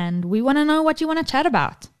 and we want to know what you want to chat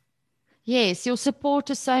about. Yes, your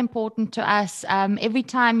support is so important to us. Every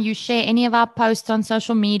time you share any of our posts on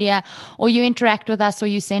social media, or you interact with us, or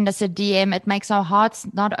you send us a DM, it makes our hearts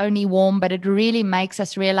not only warm, but it really makes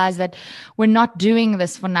us realize that we're not doing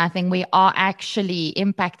this for nothing. We are actually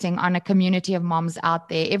impacting on a community of moms out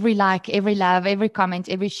there. Every like, every love, every comment,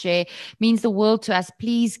 every share means the world to us.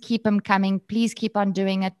 Please keep them coming. Please keep on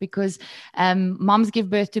doing it, because moms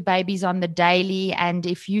give birth to babies on the daily. And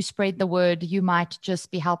if you spread the word, you might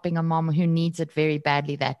just be helping a mom who needs it very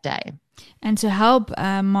badly that day. And to help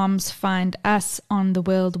moms find us on the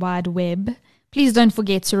World Wide Web, please don't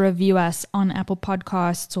forget to review us on Apple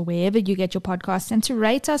Podcasts or wherever you get your podcasts, and to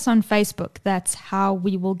rate us on Facebook. That's how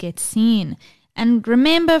we will get seen. And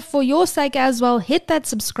remember, for your sake as well, hit that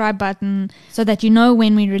subscribe button so that you know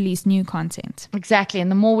when we release new content. Exactly.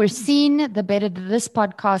 And the more we're seen, the better this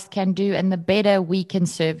podcast can do, and the better we can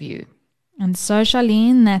serve you. And so,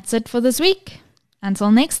 Charlene, that's it for this week.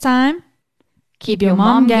 Until next time, keep your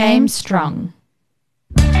mom game strong.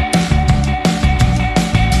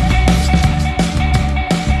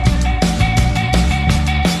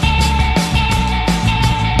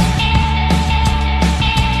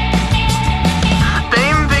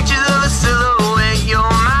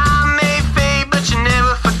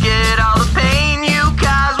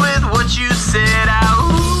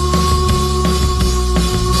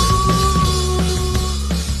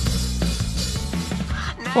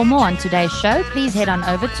 For more on today's show, please head on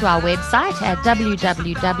over to our website at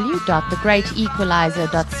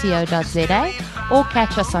www.thegreatequalizer.co.za, or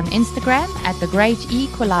catch us on Instagram at The Great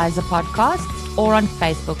Equalizer Podcast, or on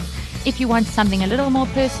Facebook. If you want something a little more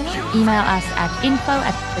personal, email us at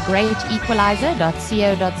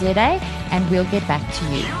info@thegreatequalizer.co.za, and we'll get back to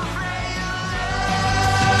you.